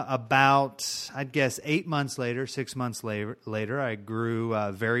about, I'd guess, 6 months later, I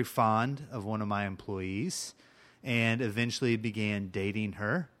grew very fond of one of my employees and eventually began dating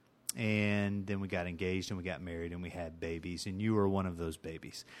her. And then we got engaged and we got married and we had babies. And you were one of those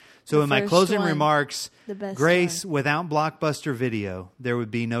babies. So in my closing remarks, Grace, without Blockbuster Video, there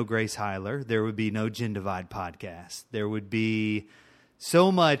would be no Grace Heiler. There would be no Gen Divide podcast. There would be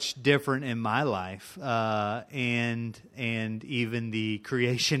so much different in my life. And even the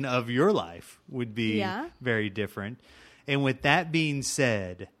creation of your life would be very different. And with that being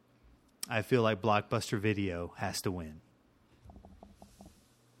said, I feel like Blockbuster Video has to win.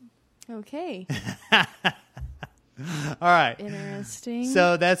 Okay. All right. Interesting.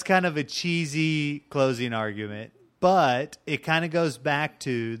 So that's kind of a cheesy closing argument, but it kind of goes back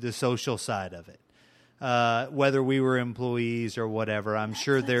to the social side of it. Whether we were employees or whatever, I'm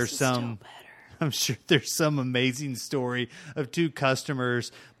sure there's some amazing story of two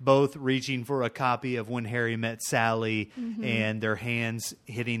customers both reaching for a copy of When Harry Met Sally and their hands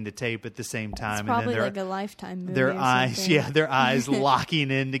hitting the tape at the same time. It's probably and then like a Lifetime movie. Their eyes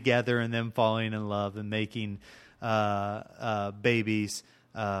locking in together and them falling in love and making babies.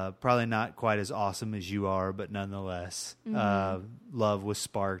 Probably not quite as awesome as you are, but nonetheless, love was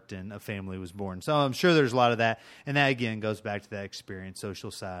sparked and a family was born. So I'm sure there's a lot of that. And that, again, goes back to that experience,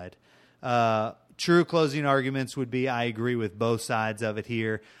 social side. True closing arguments would be, I agree with both sides of it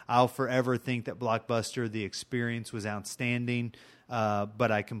here. I'll forever think that Blockbuster, the experience was outstanding,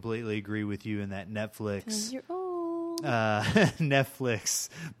 but I completely agree with you in that Netflix. You're old. Netflix,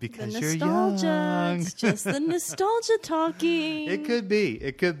 because you're young. It's just the nostalgia talking. It could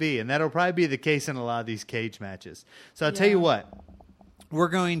be. And that'll probably be the case in a lot of these cage matches. So I'll tell you what, we're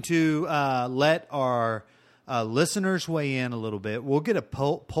going to let our listeners weigh in a little bit. We'll get a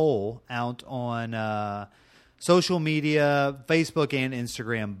poll out on social media, Facebook and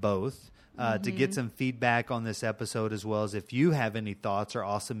Instagram both, to get some feedback on this episode, as well as if you have any thoughts or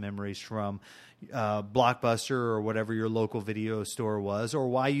awesome memories from Blockbuster or whatever your local video store was, or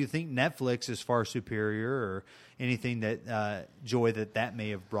why you think Netflix is far superior, or anything that joy that may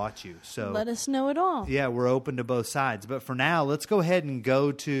have brought you. So let us know it all. Yeah, we're open to both sides. But for now, let's go ahead and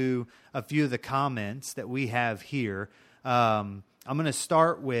go to a few of the comments that we have here. I'm going to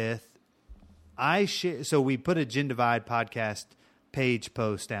start with so we put a Gen Divide podcast page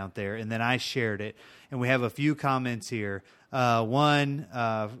post out there, and then I shared it, and we have a few comments here. One,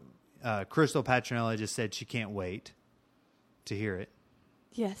 Crystal Patronella just said she can't wait to hear it.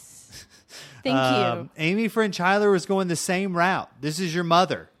 Yes. Thank you. Amy French Hyler was going the same route. This is your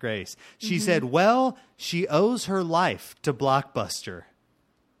mother, Grace. She said, well, she owes her life to Blockbuster.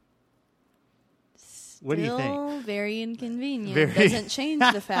 What do you think? Still very inconvenient. Doesn't change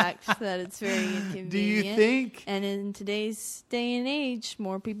the fact that it's very inconvenient. Do you think? And in today's day and age,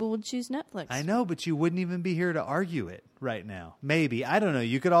 more people would choose Netflix. I know, but you wouldn't even be here to argue it right now. Maybe. I don't know.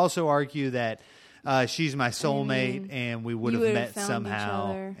 You could also argue that she's my soulmate, and we would have met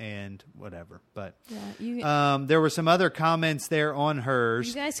somehow and whatever. But there were some other comments there on hers.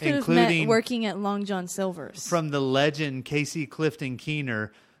 You guys could have met working at Long John Silver's. From the legend Casey Clifton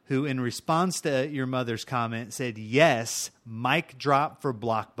Keener, who in response to your mother's comment said, yes, mic drop for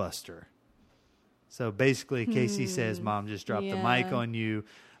Blockbuster. So basically Casey says, Mom just dropped the mic on you.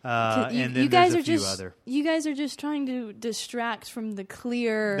 And then there's a few other. You guys are just trying to distract from the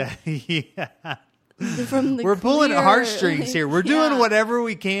clear... We're pulling heartstrings here. We're doing whatever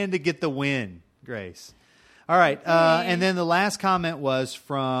we can to get the win, Grace. All right. And then the last comment was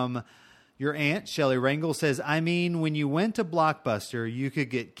from your aunt, Shelley Rangel, says, I mean, when you went to Blockbuster, you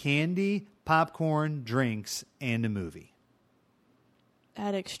could get candy, popcorn, drinks, and a movie.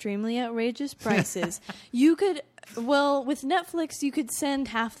 At extremely outrageous prices. You could, with Netflix, you could send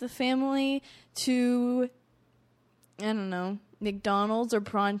half the family to, I don't know, McDonald's or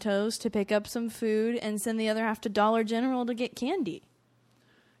Pronto's to pick up some food, and send the other half to Dollar General to get candy.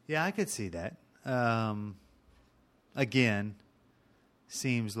 Yeah, I could see that. Again,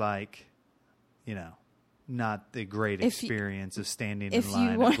 seems like, not the great experience of standing in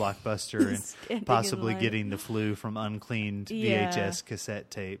line at Blockbuster and possibly getting the flu from uncleaned VHS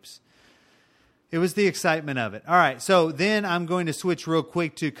cassette tapes. It was the excitement of it. All right, so then I'm going to switch real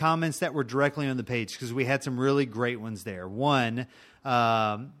quick to comments that were directly on the page, because we had some really great ones there. One,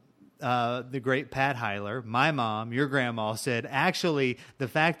 the great Pat Hyler, my mom, your grandma, said, actually, the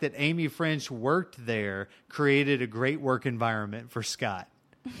fact that Amy French worked there created a great work environment for Scott.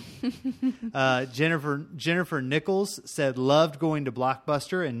 Jennifer Nichols said, loved going to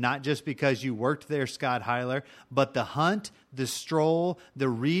Blockbuster, and not just because you worked there, Scott Hyler, but the hunt, the stroll, the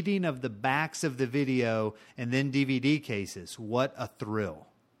reading of the backs of the video, and then DVD cases. What a thrill.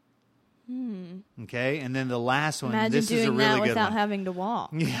 Okay, and then the last one. Imagine this doing is a really that good without one. Having to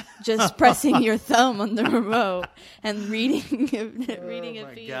walk. Yeah. Just pressing your thumb on the remote and reading a Oh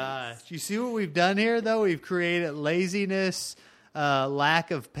my gosh. You see what we've done here, though? We've created laziness,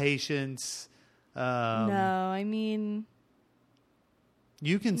 lack of patience. No, I mean...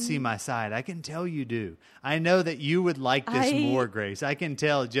 You can see my side. I can tell you do. I know that you would like this more, Grace. I can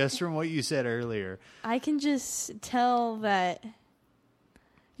tell just from what you said earlier. I can just tell that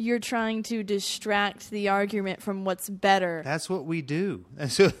you're trying to distract the argument from what's better. That's what we do.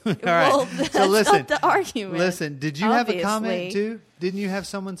 So, all right. That's so listen, not the argument. Listen, did you have a comment too? Didn't you have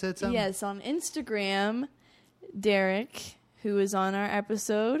someone said something? Yes, on Instagram, Derek, who was on our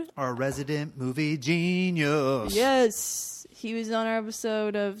episode. Our resident movie genius. Yes. He was on our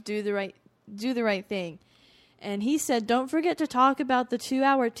episode of Do the Right Thing. And he said, don't forget to talk about the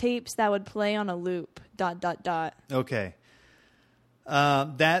 2-hour tapes that would play on a loop, ... Okay.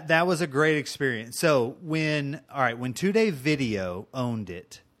 That was a great experience. So when 2 Day Video owned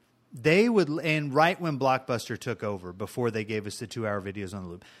it, they would, and right when Blockbuster took over, before they gave us the 2-hour videos on the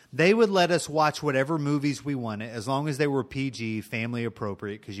loop, they would let us watch whatever movies we wanted, as long as they were PG, family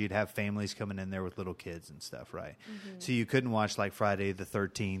appropriate, because you'd have families coming in there with little kids and stuff, right? Mm-hmm. So you couldn't watch like Friday the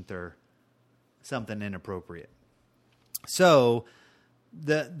 13th or something inappropriate. So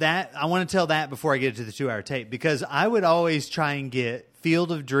that I want to tell that before I get to the 2-hour tape, because I would always try and get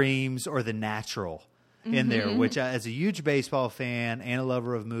Field of Dreams or The Natural in there, which as a huge baseball fan and a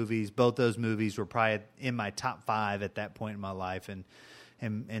lover of movies, both those movies were probably in my top 5 at that point in my life,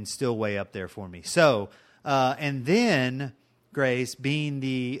 and still way up there for me. So, and then Grace, being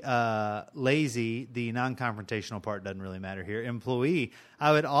the lazy, the non-confrontational part doesn't really matter here, employee,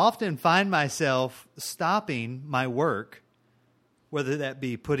 I would often find myself stopping my work, whether that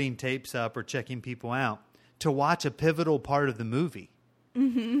be putting tapes up or checking people out, to watch a pivotal part of the movie.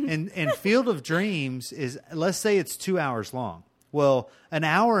 Mm-hmm. And Field of Dreams is, let's say it's 2 hours long. Well, an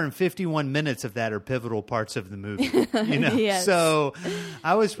hour and 51 minutes of that are pivotal parts of the movie. You know, yes. So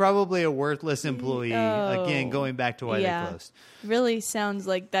I was probably a worthless employee. Again, going back to why they closed. Really sounds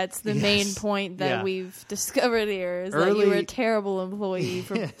like that's the main point that we've discovered here, is that you were a terrible employee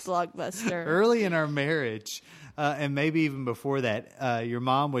for Blockbuster. Early in our marriage, and maybe even before that, your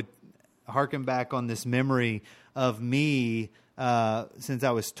mom would harken back on this memory of me. Since I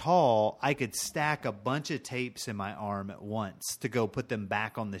was tall, I could stack a bunch of tapes in my arm at once to go put them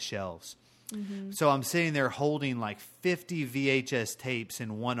back on the shelves. Mm-hmm. So I'm sitting there holding like 50 VHS tapes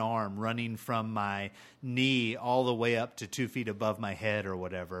in one arm, running from my knee all the way up to 2 feet above my head or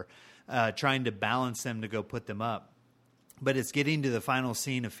whatever, trying to balance them to go put them up. But it's getting to the final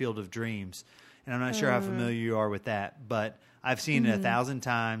scene of Field of Dreams, and I'm not sure how familiar you are with that, but I've seen it 1,000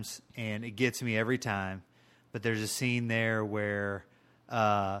 times, and it gets me every time. But there's a scene there where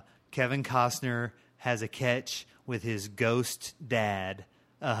Kevin Costner has a catch with his ghost dad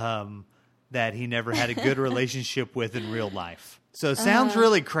that he never had a good relationship with in real life. So it sounds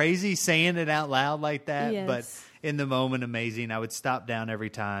really crazy saying it out loud like that, but in the moment, amazing. I would stop down every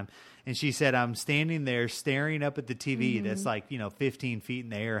time. And she said, I'm standing there staring up at the TV that's like, 15 feet in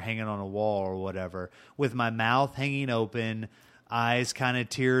the air, hanging on a wall or whatever, with my mouth hanging open, eyes kind of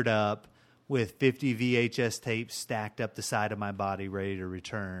teared up, with 50 VHS tapes stacked up the side of my body, ready to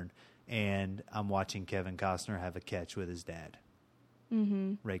return. And I'm watching Kevin Costner have a catch with his dad.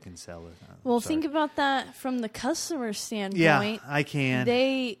 Mm-hmm. Ray Kinsella. Well, think about that from the customer standpoint. Yeah, I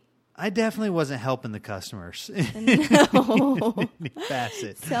can. I definitely wasn't helping the customers. No.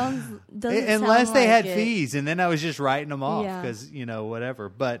 Facet. Unless they had fees, and then I was just writing them off because, whatever.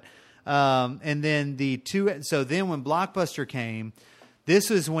 But, and then so then when Blockbuster came,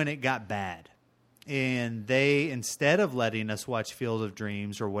 this was when it got bad. And they, instead of letting us watch Field of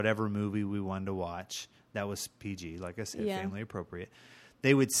Dreams or whatever movie we wanted to watch, that was PG, like I said, family appropriate,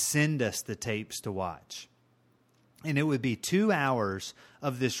 they would send us the tapes to watch. And it would be 2 hours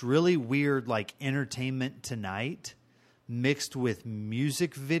of this really weird, like, Entertainment Tonight mixed with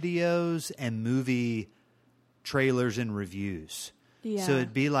music videos and movie trailers and reviews. Yeah. So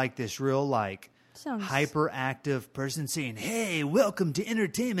it'd be like this real, like, hyperactive person saying, hey, welcome to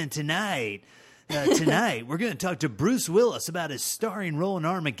Entertainment Tonight. Tonight, we're going to talk to Bruce Willis about his starring role in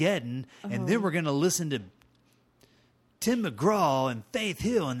Armageddon, and then we're going to listen to Tim McGraw and Faith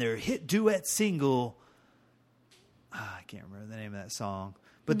Hill and their hit duet single. I can't remember the name of that song.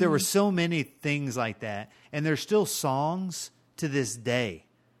 But there were so many things like that. And there's still songs to this day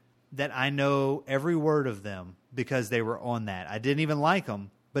that I know every word of them because they were on that. I didn't even like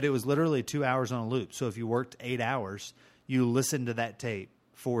them, but it was literally 2 hours on a loop. So if you worked 8 hours, you listened to that tape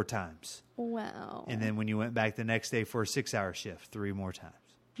 4 times. Wow. And then when you went back the next day for a 6-hour shift, 3 more times.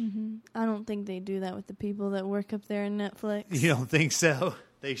 Mm-hmm. I don't think they do that with the people that work up there in Netflix. You don't think so?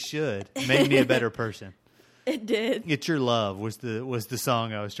 They should. Made me a better person. It did. Get Your Love was the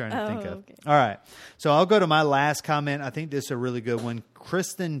song I was trying to think of. Okay. All right. So I'll go to my last comment. I think this is a really good one.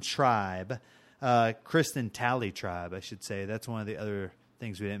 Kristen Talley Tribe, I should say. That's one of the other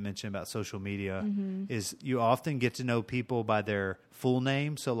things we didn't mention about social media is you often get to know people by their full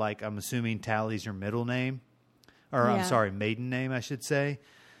name. So, like, I'm assuming Tally's your middle name. Or, I'm sorry, maiden name, I should say.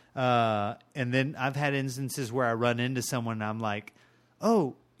 And then I've had instances where I run into someone and I'm like,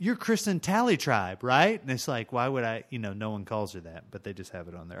 oh, you're Kristen Talley Tribe, right? And it's like, why would I, no one calls her that, but they just have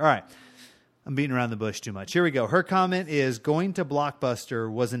it on there. All right. I'm beating around the bush too much. Here we go. Her comment is, going to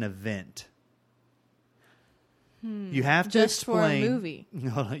Blockbuster was an event. You have to just explain. For a movie.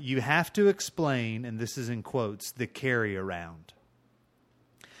 You have to explain, and this is in quotes, the carry around.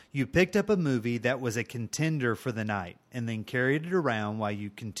 You picked up a movie that was a contender for the night and then carried it around while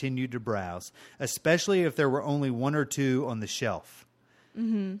you continued to browse, especially if there were only 1 or 2 on the shelf.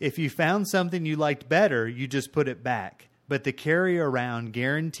 Mm-hmm. If you found something you liked better, you just put it back. But the carry around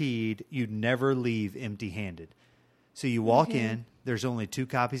guaranteed you'd never leave empty-handed. So you walk in, there's only 2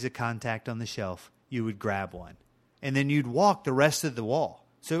 copies of Contact on the shelf. You would grab one. And then you'd walk the rest of the wall.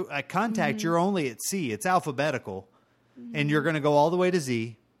 So at Contact, you're only at C. It's alphabetical. And you're going to go all the way to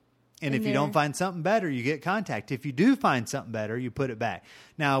Z. And if you don't find something better, you get Contact. If you do find something better, you put it back.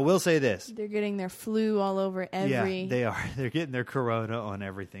 Now, I will say this. They're getting their flu all over every... Yeah, they are. They're getting their Corona on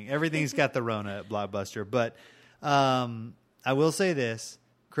everything. Everything's got the Rona at Blockbuster. But I will say this.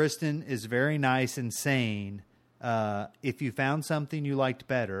 Kristen is very nice and saying, if you found something you liked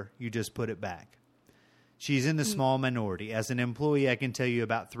better, you just put it back. She's in the small minority. As an employee, I can tell you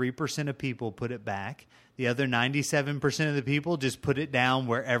about 3% of people put it back. The other 97% of the people just put it down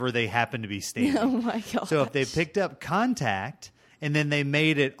wherever they happen to be standing. Oh, my God. So if they picked up Contact and then they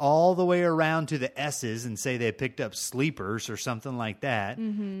made it all the way around to the S's and say they picked up Sleepers or something like that,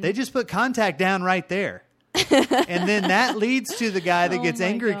 they just put Contact down right there. And then that leads to the guy that gets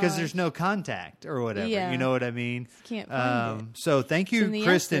angry because there's no Contact or whatever. Yeah. You know what I mean? Can't find it. So thank you,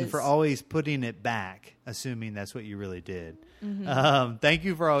 Kristen, S's. for always putting it back, assuming that's what you really did. Thank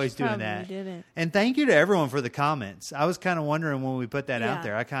you for always doing that. Didn't. And thank you to everyone for the comments. I was kind of wondering when we put that out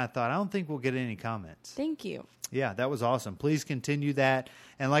there. I kind of thought, I don't think we'll get any comments. Thank you. Yeah, that was awesome. Please continue that.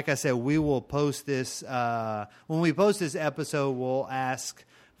 And like I said, we will post this. When we post this episode, we'll ask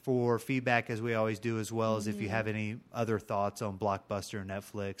for feedback as we always do, as well as if you have any other thoughts on Blockbuster,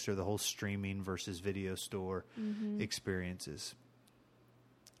 Netflix, or the whole streaming versus video store experiences.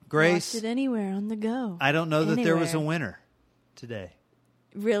 Grace, Watch it anywhere on the go. I don't know that there was a winner today.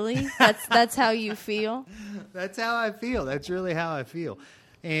 Really? That's how you feel? That's how I feel. That's really how I feel.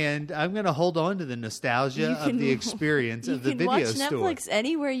 And I'm going to hold on to the nostalgia of the experience of the video store. You can watch Netflix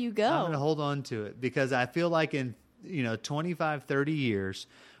anywhere you go. I'm going to hold on to it because I feel like in 25, 30 years,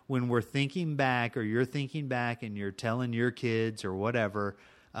 when we're thinking back or you're thinking back and you're telling your kids or whatever,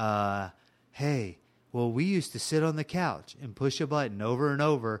 hey, well, we used to sit on the couch and push a button over and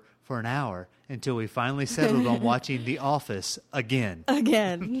over for an hour until we finally settled on watching The Office again. Oh,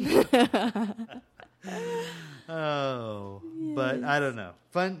 yes. But I don't know.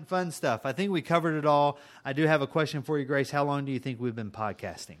 Fun stuff. I think we covered it all. I do have a question for you, Grace. How long do you think we've been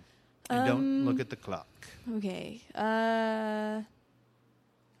podcasting? And don't look at the clock. Okay.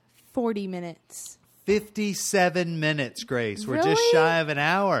 40 minutes. 57 minutes, Grace. We're Really? just shy of an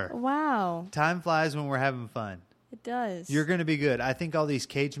hour. Wow. Time flies when we're having fun. It does. You're going to be good. I think all these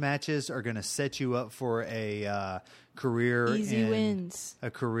cage matches are going to set you up for a career. Easy wins.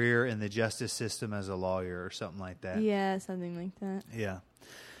 A career in the justice system as a lawyer or something like that. Yeah, something like that. Yeah.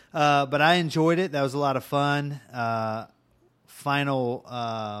 But I enjoyed it. That was a lot of fun. Final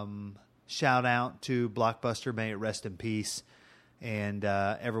shout out to Blockbuster. May it rest in peace. And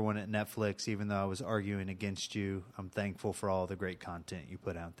everyone at Netflix, even though I was arguing against you, I'm thankful for all the great content you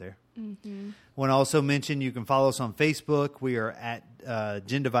put out there. Want to also mention you can follow us on Facebook. We are at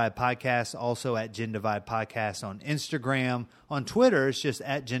Gen Divide Podcast, also at Gen Divide Podcast on Instagram. On Twitter, it's just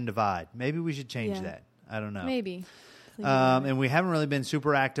at Gen Divide. Maybe we should change that. I don't know. Maybe. And we haven't really been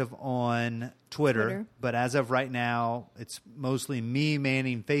super active on Twitter, but as of right now, it's mostly me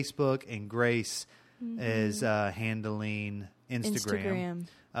manning Facebook and Grace is handling Instagram.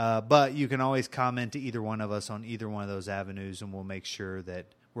 But you can always comment to either one of us on either one of those avenues, and we'll make sure that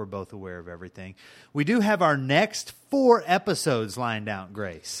we're both aware of everything. We do have our next 4 episodes lined out,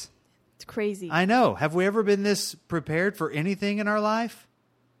 Grace. It's crazy. I know. Have we ever been this prepared for anything in our life?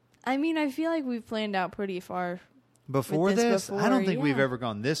 I mean, I feel like we've planned out pretty far. Before this? I don't think we've ever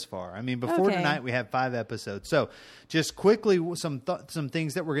gone this far. I mean, before tonight, we have 5 episodes. So just quickly, some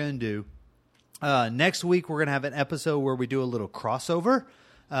things that we're going to do. Next week, we're going to have an episode where we do a little crossover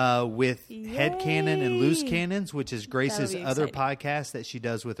with Headcanon and Loose Cannons, which is Grace's other podcast that she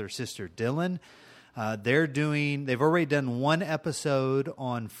does with her sister Dylan. They've already done 1 episode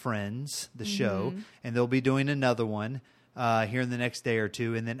on Friends, the show, and they'll be doing another one here in the next day or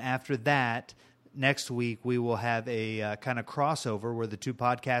two. And then after that, next week, we will have a kind of crossover where the 2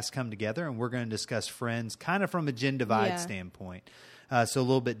 podcasts come together, and we're going to discuss Friends kind of from a Gen Divide standpoint. So a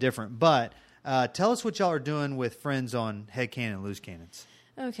little bit different. But tell us what y'all are doing with Friends on Headcanon and Loose Cannons.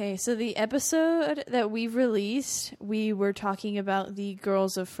 Okay, so the episode that we've released, we were talking about the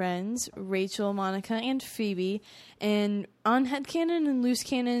girls of Friends, Rachel, Monica, and Phoebe. And on Headcanon and Loose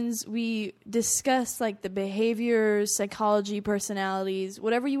Cannons, we discussed like the behaviors, psychology, personalities,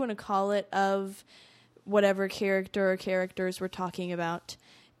 whatever you want to call it, of whatever character or characters we're talking about.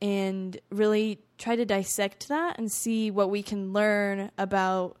 And really try to dissect that and see what we can learn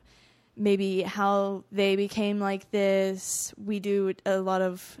about maybe how they became like this. We do a lot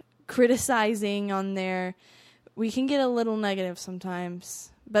of criticizing on there. We can get a little negative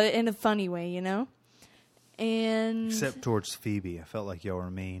sometimes, but in a funny way, you know? And except towards Phoebe. I felt like y'all were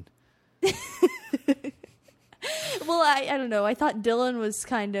mean. Well, I don't know. I thought Dylan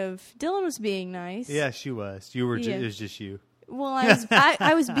was being nice. Yeah, she was. You were. It was just you. Well,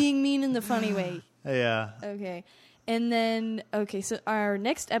 I was being mean in the funny way. Yeah. Okay. And then, so our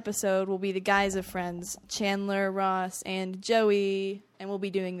next episode will be the guys of Friends, Chandler, Ross, and Joey, and we'll be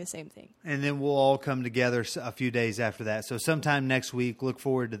doing the same thing. And then we'll all come together a few days after that. So sometime next week, look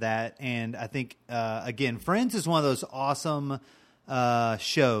forward to that. And I think, again, Friends is one of those awesome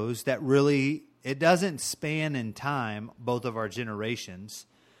shows that really, it doesn't span in time both of our generations.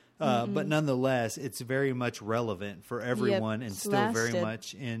 But nonetheless, it's very much relevant for everyone and still very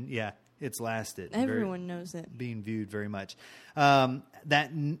much it's lasted. Everyone knows it. Being viewed very much.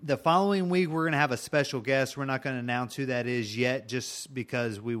 The following week, we're going to have a special guest. We're not going to announce who that is yet, just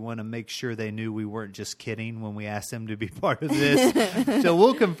because we want to make sure they knew we weren't just kidding when we asked them to be part of this. So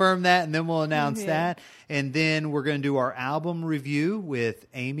we'll confirm that, and then we'll announce that. And then we're going to do our album review with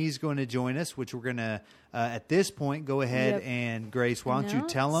Amy's going to join us, which we're going to, at this point, go ahead and, Grace, why don't you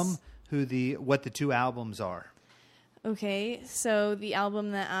tell them what the two albums are? Okay, so the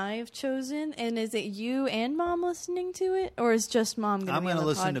album that I've chosen, and is it you and Mom listening to it, or is just Mom going to be on the podcast? I'm going to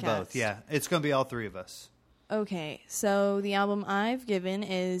listen to both, yeah. It's going to be all three of us. Okay, so the album I've given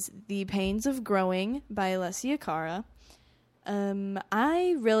is The Pains of Growing by Alessia Cara.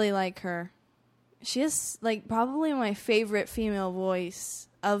 I really like her. She has, probably my favorite female voice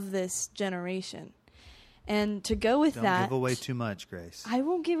of this generation. And to go with that... Don't give away too much, Grace. I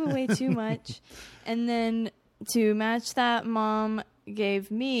won't give away too much. And then... to match that, Mom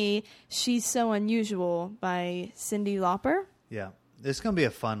gave me She's So Unusual by Cyndi Lauper. Yeah, this is going to be a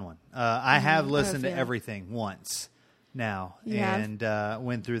fun one. I have listened to everything once now and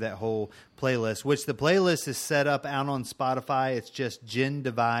went through that whole playlist, which the playlist is set up out on Spotify. It's just Gen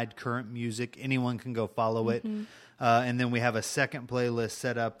Divide Current Music. Anyone can go follow it. And then we have a second playlist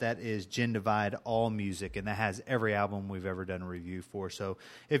set up that is Gen Divide All Music, and that has every album we've ever done a review for. So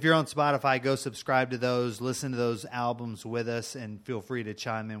if you're on Spotify, go subscribe to those, listen to those albums with us, and feel free to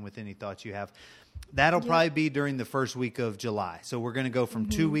chime in with any thoughts you have. That'll probably be during the first week of July. So we're going to go from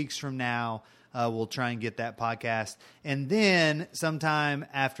 2 weeks from now. We'll try and get that podcast. And then sometime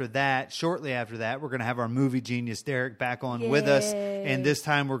after that, shortly after that, we're going to have our movie genius, Derek, back on with us. And this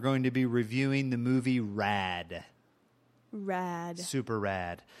time we're going to be reviewing the movie Rad. Super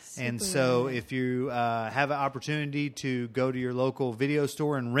rad. And so if you have an opportunity to go to your local video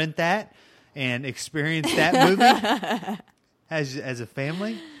store and rent that and experience that movie as a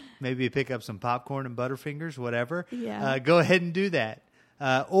family, maybe pick up some popcorn and Butterfingers, whatever, go ahead and do that.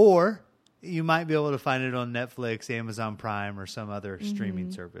 Or you might be able to find it on Netflix, Amazon Prime, or some other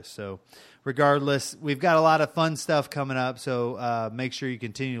streaming service. So regardless, we've got a lot of fun stuff coming up. So make sure you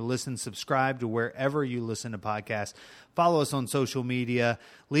continue to listen, subscribe to wherever you listen to podcasts. Follow us on social media.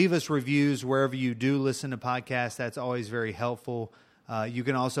 Leave us reviews wherever you do listen to podcasts. That's always very helpful. You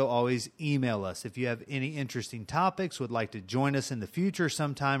can also always email us. If you have any interesting topics, would like to join us in the future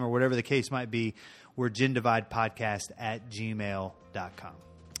sometime, or whatever the case might be, we're gendividepodcast@gmail.com.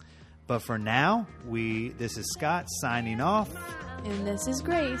 But for now, this is Scott signing off. And this is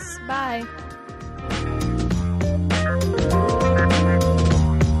Grace. Bye.